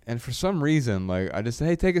 Mm-hmm. And for some reason, I just say,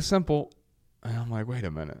 hey, take it simple. And I'm like, wait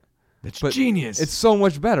a minute. But genius. It's so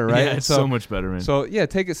much better, right? Yeah, it's so much better, man. So, yeah,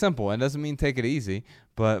 take it simple. It doesn't mean take it easy,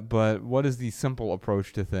 but what is the simple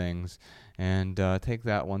approach to things? And take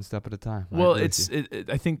that one step at a time. Well, I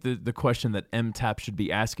think the question that MTAP should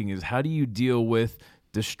be asking is, how do you deal with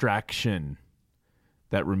distraction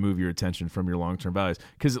that remove your attention from your long-term values?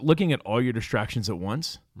 Because looking at all your distractions at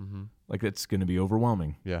once, that's going to be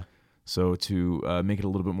overwhelming. Yeah. So to make it a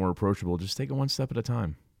little bit more approachable, just take it one step at a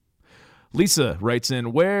time. Lisa writes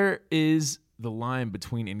in, where is the line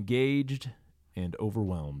between engaged and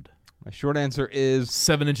overwhelmed? My short answer is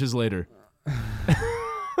 7 inches later.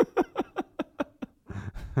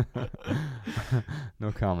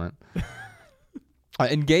 No comment.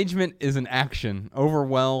 Engagement is an action.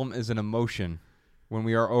 Overwhelm is an emotion. When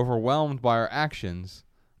we are overwhelmed by our actions,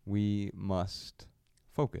 we must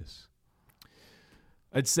focus.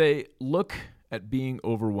 I'd say look at being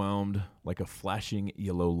overwhelmed like a flashing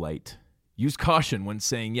yellow light. Use caution when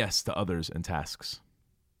saying yes to others and tasks.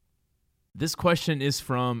 This question is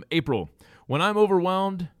from April. When I'm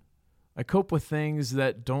overwhelmed, I cope with things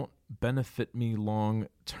that don't benefit me long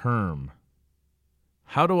term.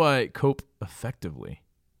 How do I cope effectively?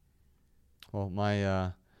 Well,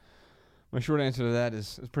 my short answer to that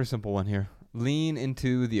is a pretty simple one here. Lean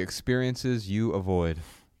into the experiences you avoid.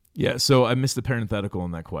 Yeah, so I missed the parenthetical in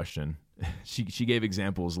that question. She gave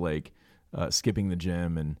examples like skipping the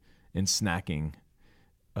gym and snacking.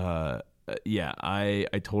 I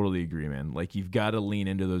totally agree, man. You've got to lean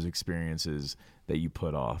into those experiences that you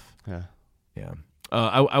put off. Yeah.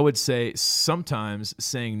 I would say sometimes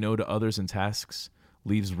saying no to others and tasks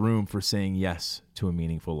leaves room for saying yes to a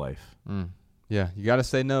meaningful life. Yeah, you got to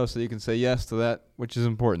say no so you can say yes to that which is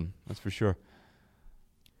important. That's for sure.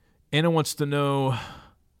 Anna wants to know,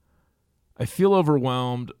 I feel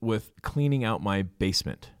overwhelmed with cleaning out my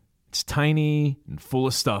basement. It's tiny and full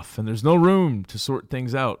of stuff, and there's no room to sort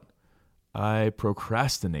things out. I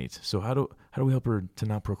procrastinate. So how do we help her to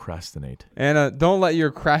not procrastinate? Anna, don't let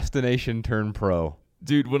your procrastination turn pro.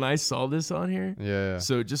 Dude, when I saw this on here, yeah.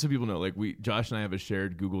 So just so people know, Josh and I have a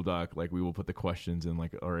shared Google Doc. We will put the questions and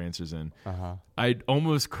our answers in. Uh-huh. I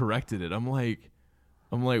almost corrected it. I'm like,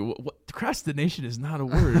 I'm like, what? Procrastination is not a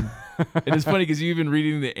word. And it's funny because you even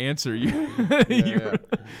reading the answer, you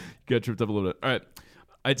got tripped up a little bit. All right.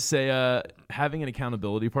 I'd say having an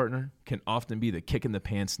accountability partner can often be the kick in the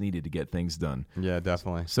pants needed to get things done. Yeah,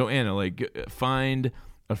 definitely. So Anna, like, find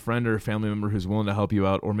a friend or a family member who's willing to help you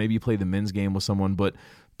out, or maybe you play the men's game with someone. But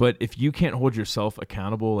if you can't hold yourself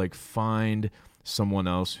accountable, like, find someone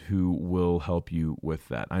else who will help you with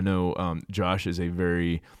that. I know Josh is a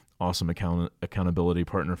very awesome accountability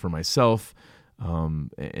partner for myself,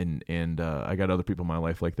 and I got other people in my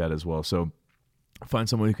life like that as well. So find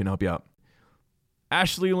someone who can help you out.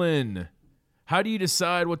 Ashley Lynn, how do you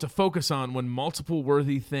decide what to focus on when multiple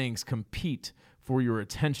worthy things compete for your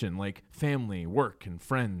attention, like family, work, and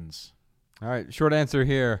friends? All right, short answer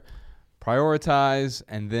here. Prioritize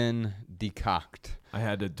and then decoct. I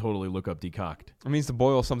had to totally look up decoct. It means to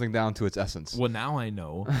boil something down to its essence. Well, now I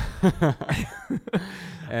know.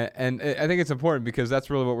 and I think it's important because that's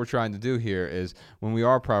really what we're trying to do here is when we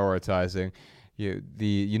are prioritizing, the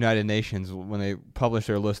United Nations, when they publish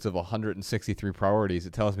their list of 163 priorities,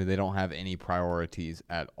 it tells me they don't have any priorities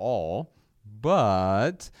at all.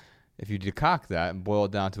 But if you decoct that and boil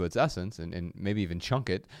it down to its essence and maybe even chunk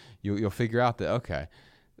it, you'll figure out that, okay,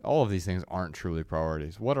 all of these things aren't truly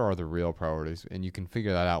priorities. What are the real priorities? And you can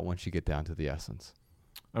figure that out once you get down to the essence.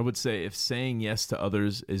 I would say if saying yes to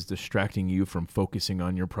others is distracting you from focusing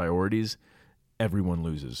on your priorities, everyone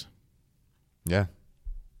loses. Yeah,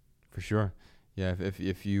 for sure. Yeah,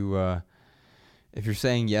 if you're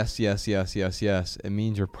saying yes, it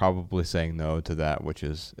means you're probably saying no to that which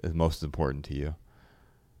is most important to you.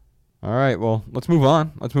 All right, well, let's move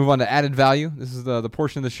on. Let's move on to added value. This is the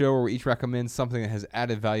portion of the show where we each recommend something that has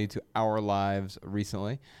added value to our lives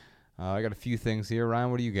recently. I got a few things here. Ryan,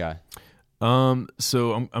 what do you got?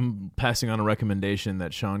 So I'm passing on a recommendation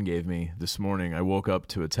that Sean gave me this morning. I woke up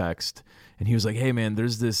to a text, and he was like, "Hey, man,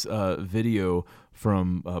 there's this video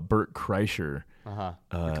from Bert Kreischer, A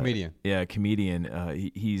comedian." Yeah, a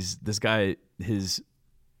comedian. He's this guy. His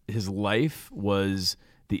life was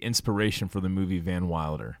the inspiration for the movie Van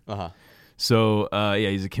Wilder. So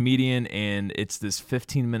he's a comedian, and it's this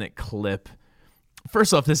 15-minute clip.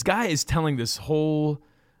 First off, this guy is telling this whole.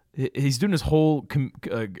 He's doing his whole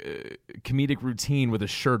comedic routine with his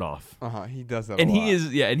shirt off. He does that, and a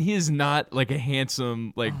lot. He is not like a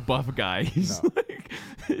handsome, like, buff guy. He's like,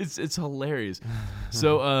 it's hilarious.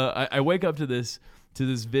 So I wake up to this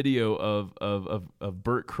video of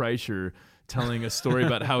Bert Kreischer telling a story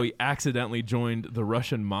about how he accidentally joined the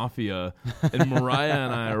Russian mafia, and Mariah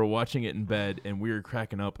and I are watching it in bed, and we were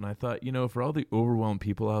cracking up. And I thought, for all the overwhelmed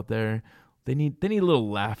people out there, they need a little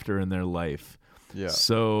laughter in their life. Yeah.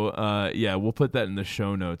 So, we'll put that in the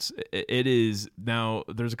show notes. It is now.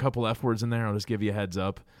 There's a couple F words in there. I'll just give you a heads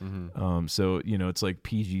up. So it's like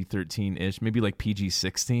PG-13-ish, maybe like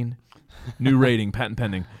PG-16. New rating, patent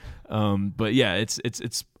pending. But yeah, it's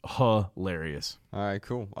hilarious. All right,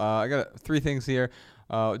 cool. I got 3 things here.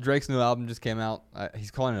 Drake's new album just came out.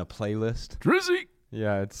 He's calling it a playlist. Drizzy.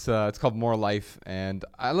 Yeah, it's called More Life, and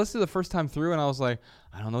I listened to it the first time through, and I was like,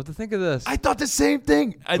 I don't know what to think of this. I thought the same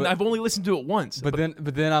thing, and I've only listened to it once. But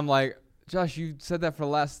then I'm like, Josh, you said that for the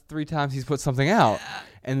last 3 times he's put something out,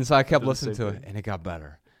 and so I kept listening to it, and it got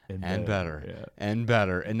better and better and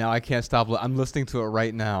better, and now I can't stop. I'm listening to it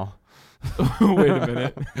right now. Wait a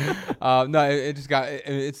minute. No, it just got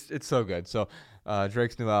it's so good. So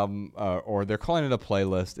Drake's new album, or they're calling it a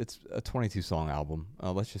playlist. It's a 22-song album.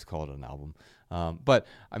 Let's just call it an album. But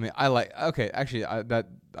I mean, I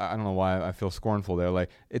don't know why I feel scornful there. Like,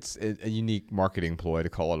 it's a unique marketing ploy to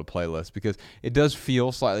call it a playlist because it does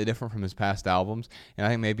feel slightly different from his past albums, and I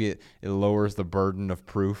think maybe it lowers the burden of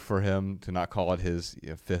proof for him to not call it his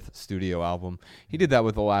 5th studio album. He did that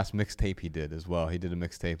with the last mixtape he did as well. He did a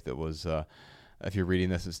mixtape that was. If you're reading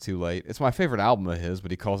this, it's too late. It's my favorite album of his, but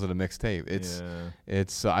he calls it a mixtape.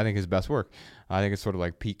 It's I think his best work. I think it's sort of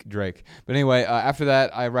like peak Drake. But anyway, after that,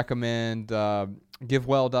 I recommend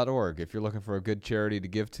GiveWell.org. If you're looking for a good charity to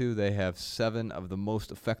give to, they have 7 of the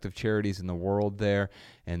most effective charities in the world there,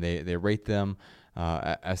 and they rate them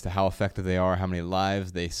as to how effective they are, how many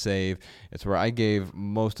lives they save. It's where I gave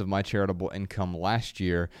most of my charitable income last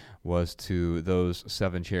year was to those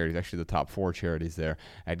 7 charities, actually the top 4 charities there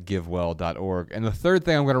at GiveWell.org. And the third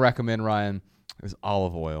thing I'm going to recommend, Ryan, is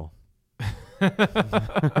olive oil. Dude,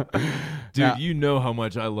 now, you know how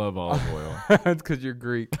much I love olive oil. That's because you're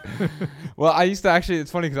Greek. Well, I used to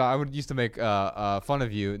it's funny because I used to make fun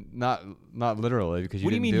of you, not literally because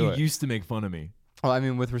you didn't do it. What do you mean you used to make fun of me? Well, I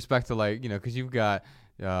mean, with respect to, like, because you've got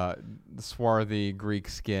the swarthy Greek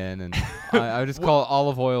skin, and I would just call it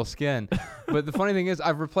olive oil skin. But the funny thing is,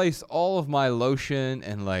 I've replaced all of my lotion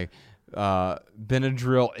and, like,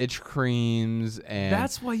 Benadryl itch creams, and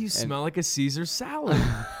That's why you smell like a Caesar salad.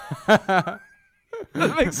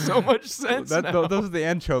 That makes so much sense now. those are the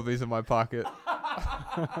anchovies in my pocket.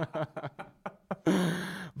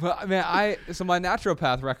 But man, so my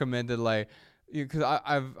naturopath recommended because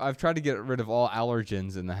I've tried to get rid of all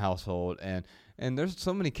allergens in the household, and there's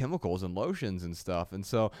so many chemicals and lotions and stuff, and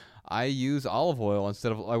so I use olive oil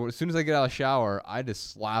instead of as soon as I get out of the shower, I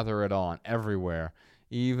just slather it on everywhere,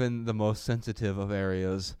 even the most sensitive of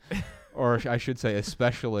areas. Or I should say,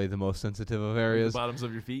 especially the most sensitive of areas. The bottoms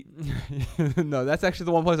of your feet? No, that's actually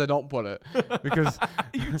the one place I don't put it. Because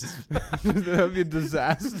that would be a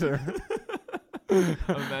disaster.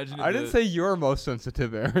 I didn't say your most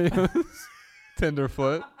sensitive areas.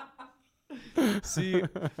 Tenderfoot. See,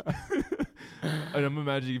 and I'm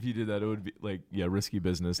imagining if you did that, it would be risky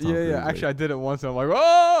business. Tom Yeah. Cruise, Actually, I did it once, and I'm like,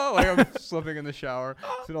 oh, I'm slipping in the shower.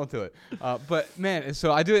 So don't do it. But man,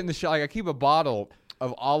 so I do it in the shower. I keep a bottle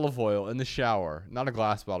of olive oil in the shower, not a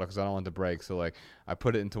glass bottle because I don't want it to break. So I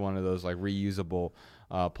put it into one of those reusable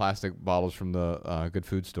plastic bottles from the good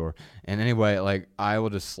food store. And anyway, I will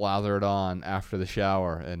just slather it on after the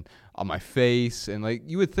shower and on my face, and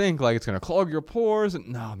you would think it's gonna clog your pores, and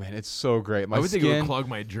no, man, it's so great. I would think it would clog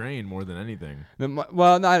my drain more than anything.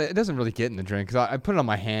 Well, no, it doesn't really get in the drain because I put it on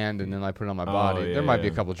my hand and then I put it on my body. Yeah, there might be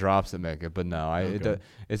a couple drops that make it, but no, Okay.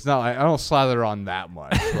 it's not. I don't slather it on that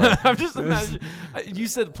much. I'm just imagining. You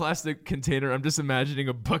said plastic container. I'm just imagining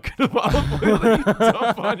a bucket of olive oil that you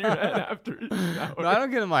dump on your head after a shower. No, I don't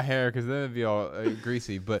get it in my hair because then it'd be all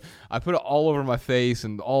greasy. But I put it all over my face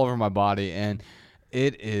and all over my body, and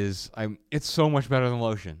it's so much better than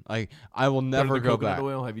lotion. I will never go back.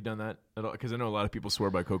 Coconut oil? Have you done that at all? Because I know a lot of people swear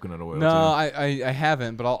by coconut oil. No, too. I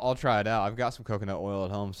haven't, but I'll try it out. I've got some coconut oil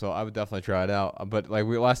at home, so I would definitely try it out. But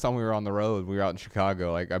last time we were on the road, we were out in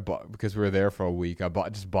Chicago. I bought, because we were there for a week. I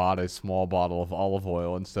just bought a small bottle of olive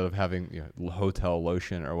oil instead of having hotel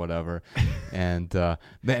lotion or whatever. And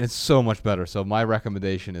man, it's so much better. So my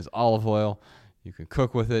recommendation is olive oil. You can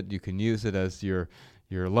cook with it. You can use it as your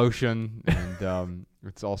lotion, and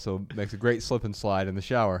it also makes a great slip and slide in the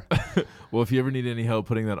shower. Well, if you ever need any help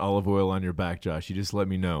putting that olive oil on your back, Josh, you just let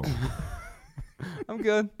me know. I'm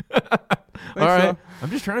good. All right. I'm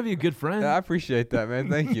just trying to be a good friend. Yeah, I appreciate that, man.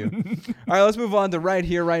 Thank you. All right, let's move on to Right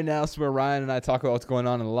Here, Right Now. So where Ryan and I talk about what's going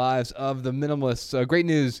on in the lives of the minimalists. Great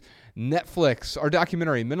news. Netflix, our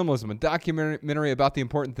documentary, Minimalism, a documentary about the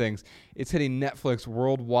important things. It's hitting Netflix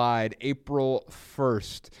worldwide April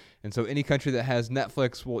 1st. And so any country that has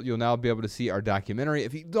Netflix, you'll now be able to see our documentary.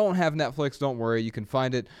 If you don't have Netflix, don't worry. You can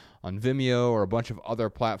find it on Vimeo or a bunch of other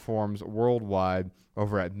platforms worldwide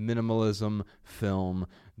over at minimalismfilm.com.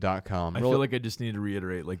 I feel like I just need to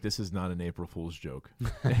reiterate, this is not an April Fool's joke.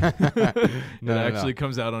 No, actually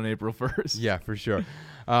comes out on April 1st. Yeah, for sure.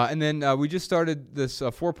 And then we just started this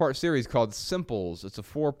 4-part series called Simples. It's a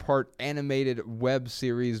 4-part animated web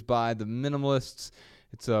series by the Minimalists.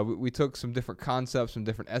 It's we took some different concepts, some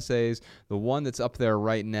different essays. The one that's up there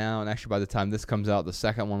right now, and actually by the time this comes out, the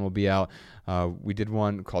second one will be out. We did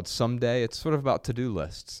one called Someday. It's sort of about to-do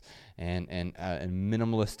lists and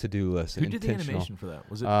minimalist to-do lists. Who did the animation for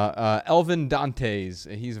that? Was it Elvin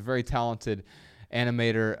Dantes? He's a very talented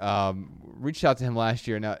animator. Reached out to him last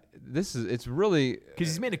year. Now it's really because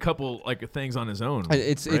he's made a couple things on his own.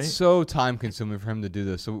 It's so time consuming for him to do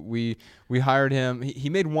this. So we hired him. He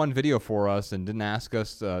made one video for us and didn't ask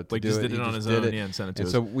us to do just it. Did it on his own, and sent it to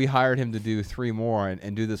us. So we hired him to do 3 more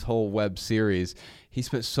and do this whole web series. He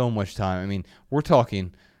spent so much time. I mean, we're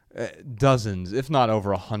talking dozens, if not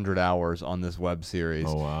over 100 hours on this web series.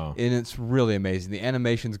 Oh, wow. And it's really amazing. The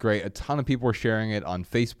animation's great. A ton of people are sharing it on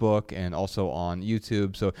Facebook and also on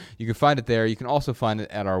YouTube. So you can find it there. You can also find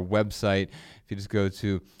it at our website. If you just go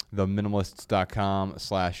to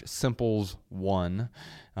theminimalists.com/simples1.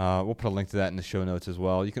 We'll put a link to that in the show notes as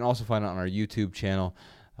well. You can also find it on our YouTube channel.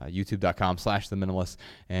 YouTube.com/theminimalists.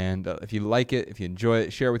 And if you like it, if you enjoy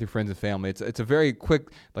it, share it with your friends and family. It's a very quick,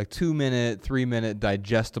 2-minute, 3-minute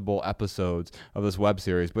digestible episodes of this web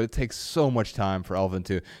series, but it takes so much time for Elvin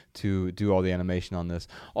to do all the animation on this.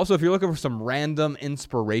 Also, if you're looking for some random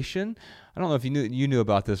inspiration, I don't know if you knew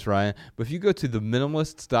about this, Ryan, but if you go to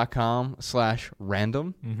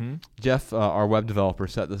theminimalists.com/random, Jeff, our web developer,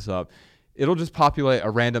 set this up. It'll just populate a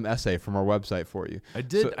random essay from our website for you. I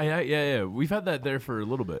did. So, yeah. We've had that there for a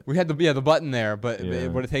little bit. We had the button there, but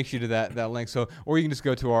it takes you to that link. So, or you can just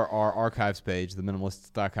go to our archives page,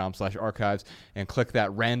 theminimalists.com/archives, and click that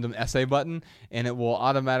random essay button, and it will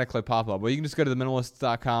automatically pop up. Well, you can just go to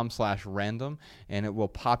theminimalists.com/random, and it will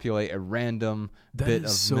populate a random bit of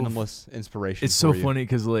minimalist inspiration. It's so funny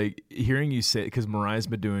because hearing you say, because Mariah's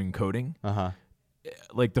been doing coding.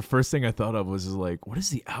 like the first thing I thought of was like, what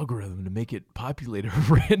is the algorithm to make it populate a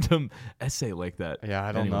random essay like that? Yeah,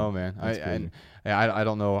 I don't know, man. I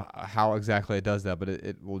don't know how exactly it does that, but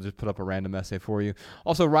it will just put up a random essay for you.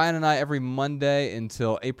 Also, Ryan and I, every Monday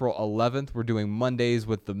until April 11th, we're doing Mondays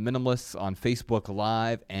with the Minimalists on Facebook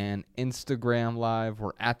Live and Instagram Live.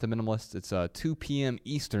 We're at the Minimalists. It's 2 p.m.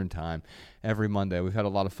 Eastern time every Monday. We've had a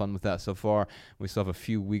lot of fun with that so far. We still have a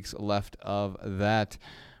few weeks left of that.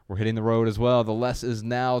 We're hitting the road as well. The Less Is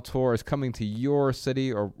Now tour is coming to your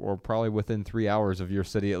city, or probably within 3 hours of your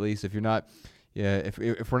city at least. If you're not,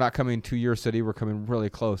 if we're not coming to your city, we're coming really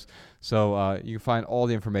close. So you can find all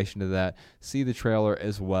the information to that. See the trailer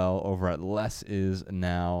as well over at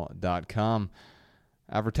lessisnow.com.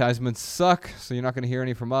 Advertisements suck, so you're not going to hear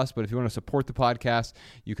any from us. But if you want to support the podcast,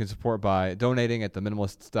 you can support by donating at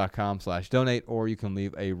theminimalists.com/donate, or you can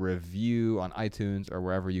leave a review on iTunes or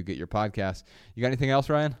wherever you get your podcasts. You got anything else,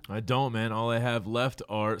 Ryan? I don't, man. All I have left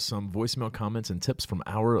are some voicemail comments and tips from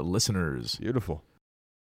our listeners. Beautiful.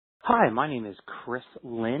 Hi, my name is Chris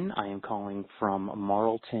Lynn. I am calling from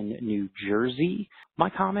Marlton, New Jersey. My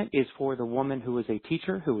comment is for the woman who is a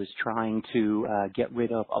teacher who is trying to get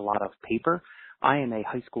rid of a lot of paper. I am a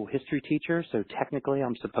high school history teacher, so technically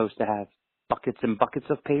I'm supposed to have buckets and buckets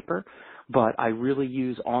of paper, but I really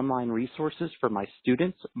use online resources for my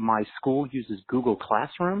students. My school uses Google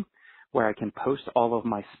Classroom, where I can post all of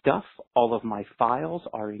my stuff. All of my files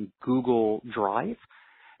are in Google Drive.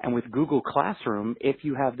 And with Google Classroom, if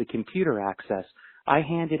you have the computer access, I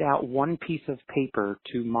handed out one piece of paper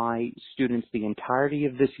to my students the entirety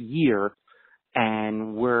of this year,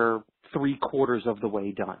 and we're 3/4 of the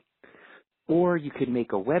way done. Or you could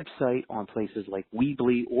make a website on places like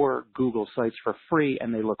Weebly or Google Sites for free,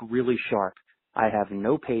 and they look really sharp. I have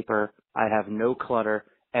no paper, I have no clutter,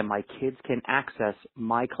 and my kids can access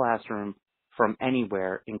my classroom from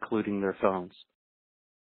anywhere, including their phones.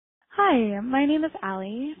 Hi, my name is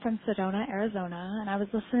Allie from Sedona, Arizona, and I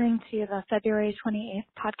was listening to the February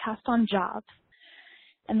 28th podcast on jobs.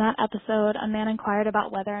 In that episode, a man inquired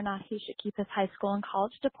about whether or not he should keep his high school and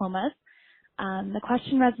college diplomas. The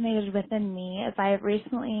question resonated within me as I have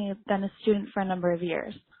recently been a student for a number of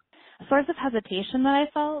years. A source of hesitation that I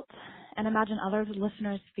felt, and imagine other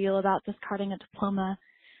listeners feel about discarding a diploma,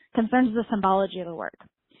 concerns the symbology of the work.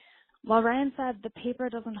 While Ryan said the paper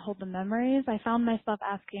doesn't hold the memories, I found myself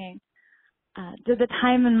asking, did the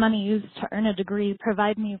time and money used to earn a degree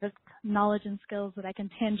provide me with knowledge and skills that I can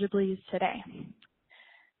tangibly use today?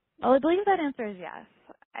 Well, I believe that answer is yes.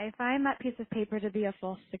 I find that piece of paper to be a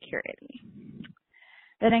false security.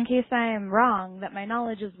 That in case I am wrong, that my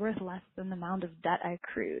knowledge is worth less than the amount of debt I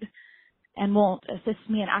accrued and won't assist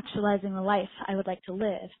me in actualizing the life I would like to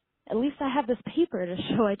live. At least I have this paper to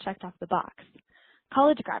show I checked off the box.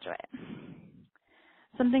 College graduate.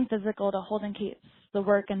 Something physical to hold in case the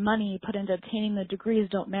work and money put into obtaining the degrees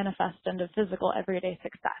don't manifest into physical everyday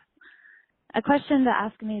success. A question to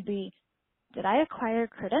ask may be, did I acquire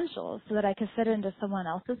credentials so that I could fit into someone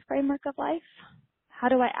else's framework of life? How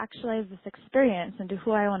do I actualize this experience into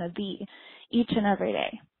who I want to be each and every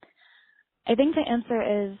day? I think the answer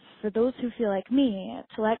is, for those who feel like me,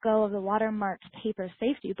 to let go of the watermarked paper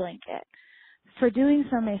safety blanket. For doing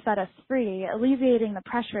so may set us free, alleviating the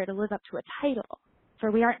pressure to live up to a title. For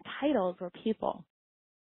we aren't titles, we're people.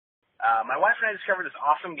 My wife and I discovered this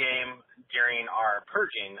awesome game during our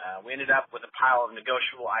purging. We ended up with a pile of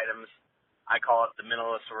negotiable items. I call it the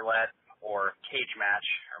Minimalist Roulette or Cage Match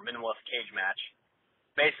or Minimalist Cage Match.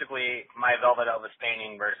 Basically, my Velvet Elvis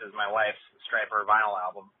painting versus my wife's Striper vinyl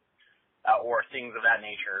album or things of that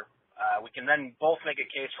nature. We can then both make a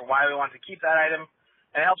case for why we want to keep that item,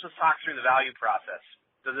 and it helps us talk through the value process.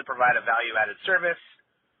 Does it provide a value-added service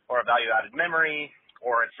or a value-added memory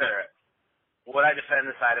or et cetera? Would I defend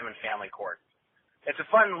this item in family court? It's a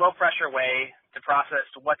fun, low-pressure way to process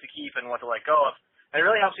what to keep and what to let go of. And it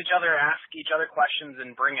really helps each other ask each other questions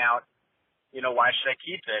and bring out, why should I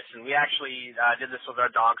keep this? And we actually did this with our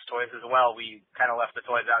dog's toys as well. We kind of left the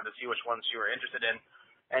toys out to see which ones she were interested in.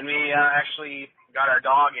 And we actually got our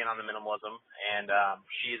dog in on the minimalism, and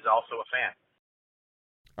she's also a fan.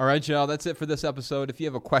 All right, y'all, that's it for this episode. If you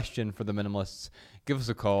have a question for the Minimalists, give us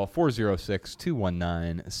a call,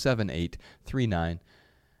 406-219-7839.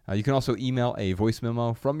 You can also email a voice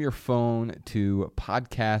memo from your phone to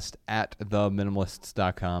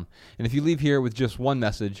podcast@theminimalists.com. And if you leave here with just one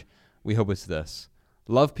message, we hope it's this: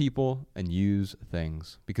 love people and use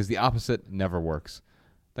things, because the opposite never works.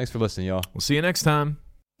 Thanks for listening, y'all. We'll see you next time.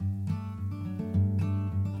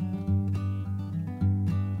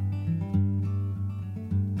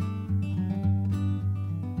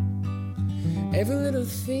 Every little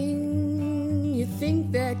thing you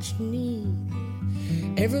think that you need,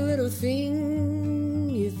 Every little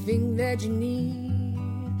thing you think that you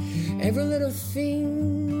need, every little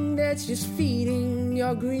thing that's just feeding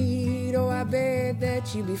your greed. Oh, I bet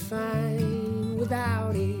that you'd be fine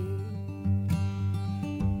without it.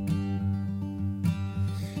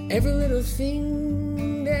 Every little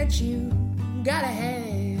thing that you gotta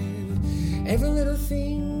have, every little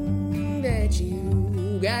thing that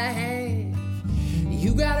you gotta have,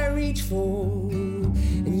 you gotta reach for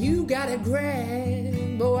and you gotta grab.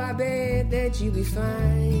 Oh, I bet that you'd be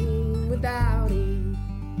fine without it.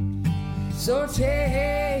 So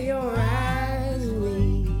tear your eyes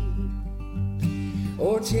away,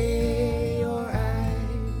 or tear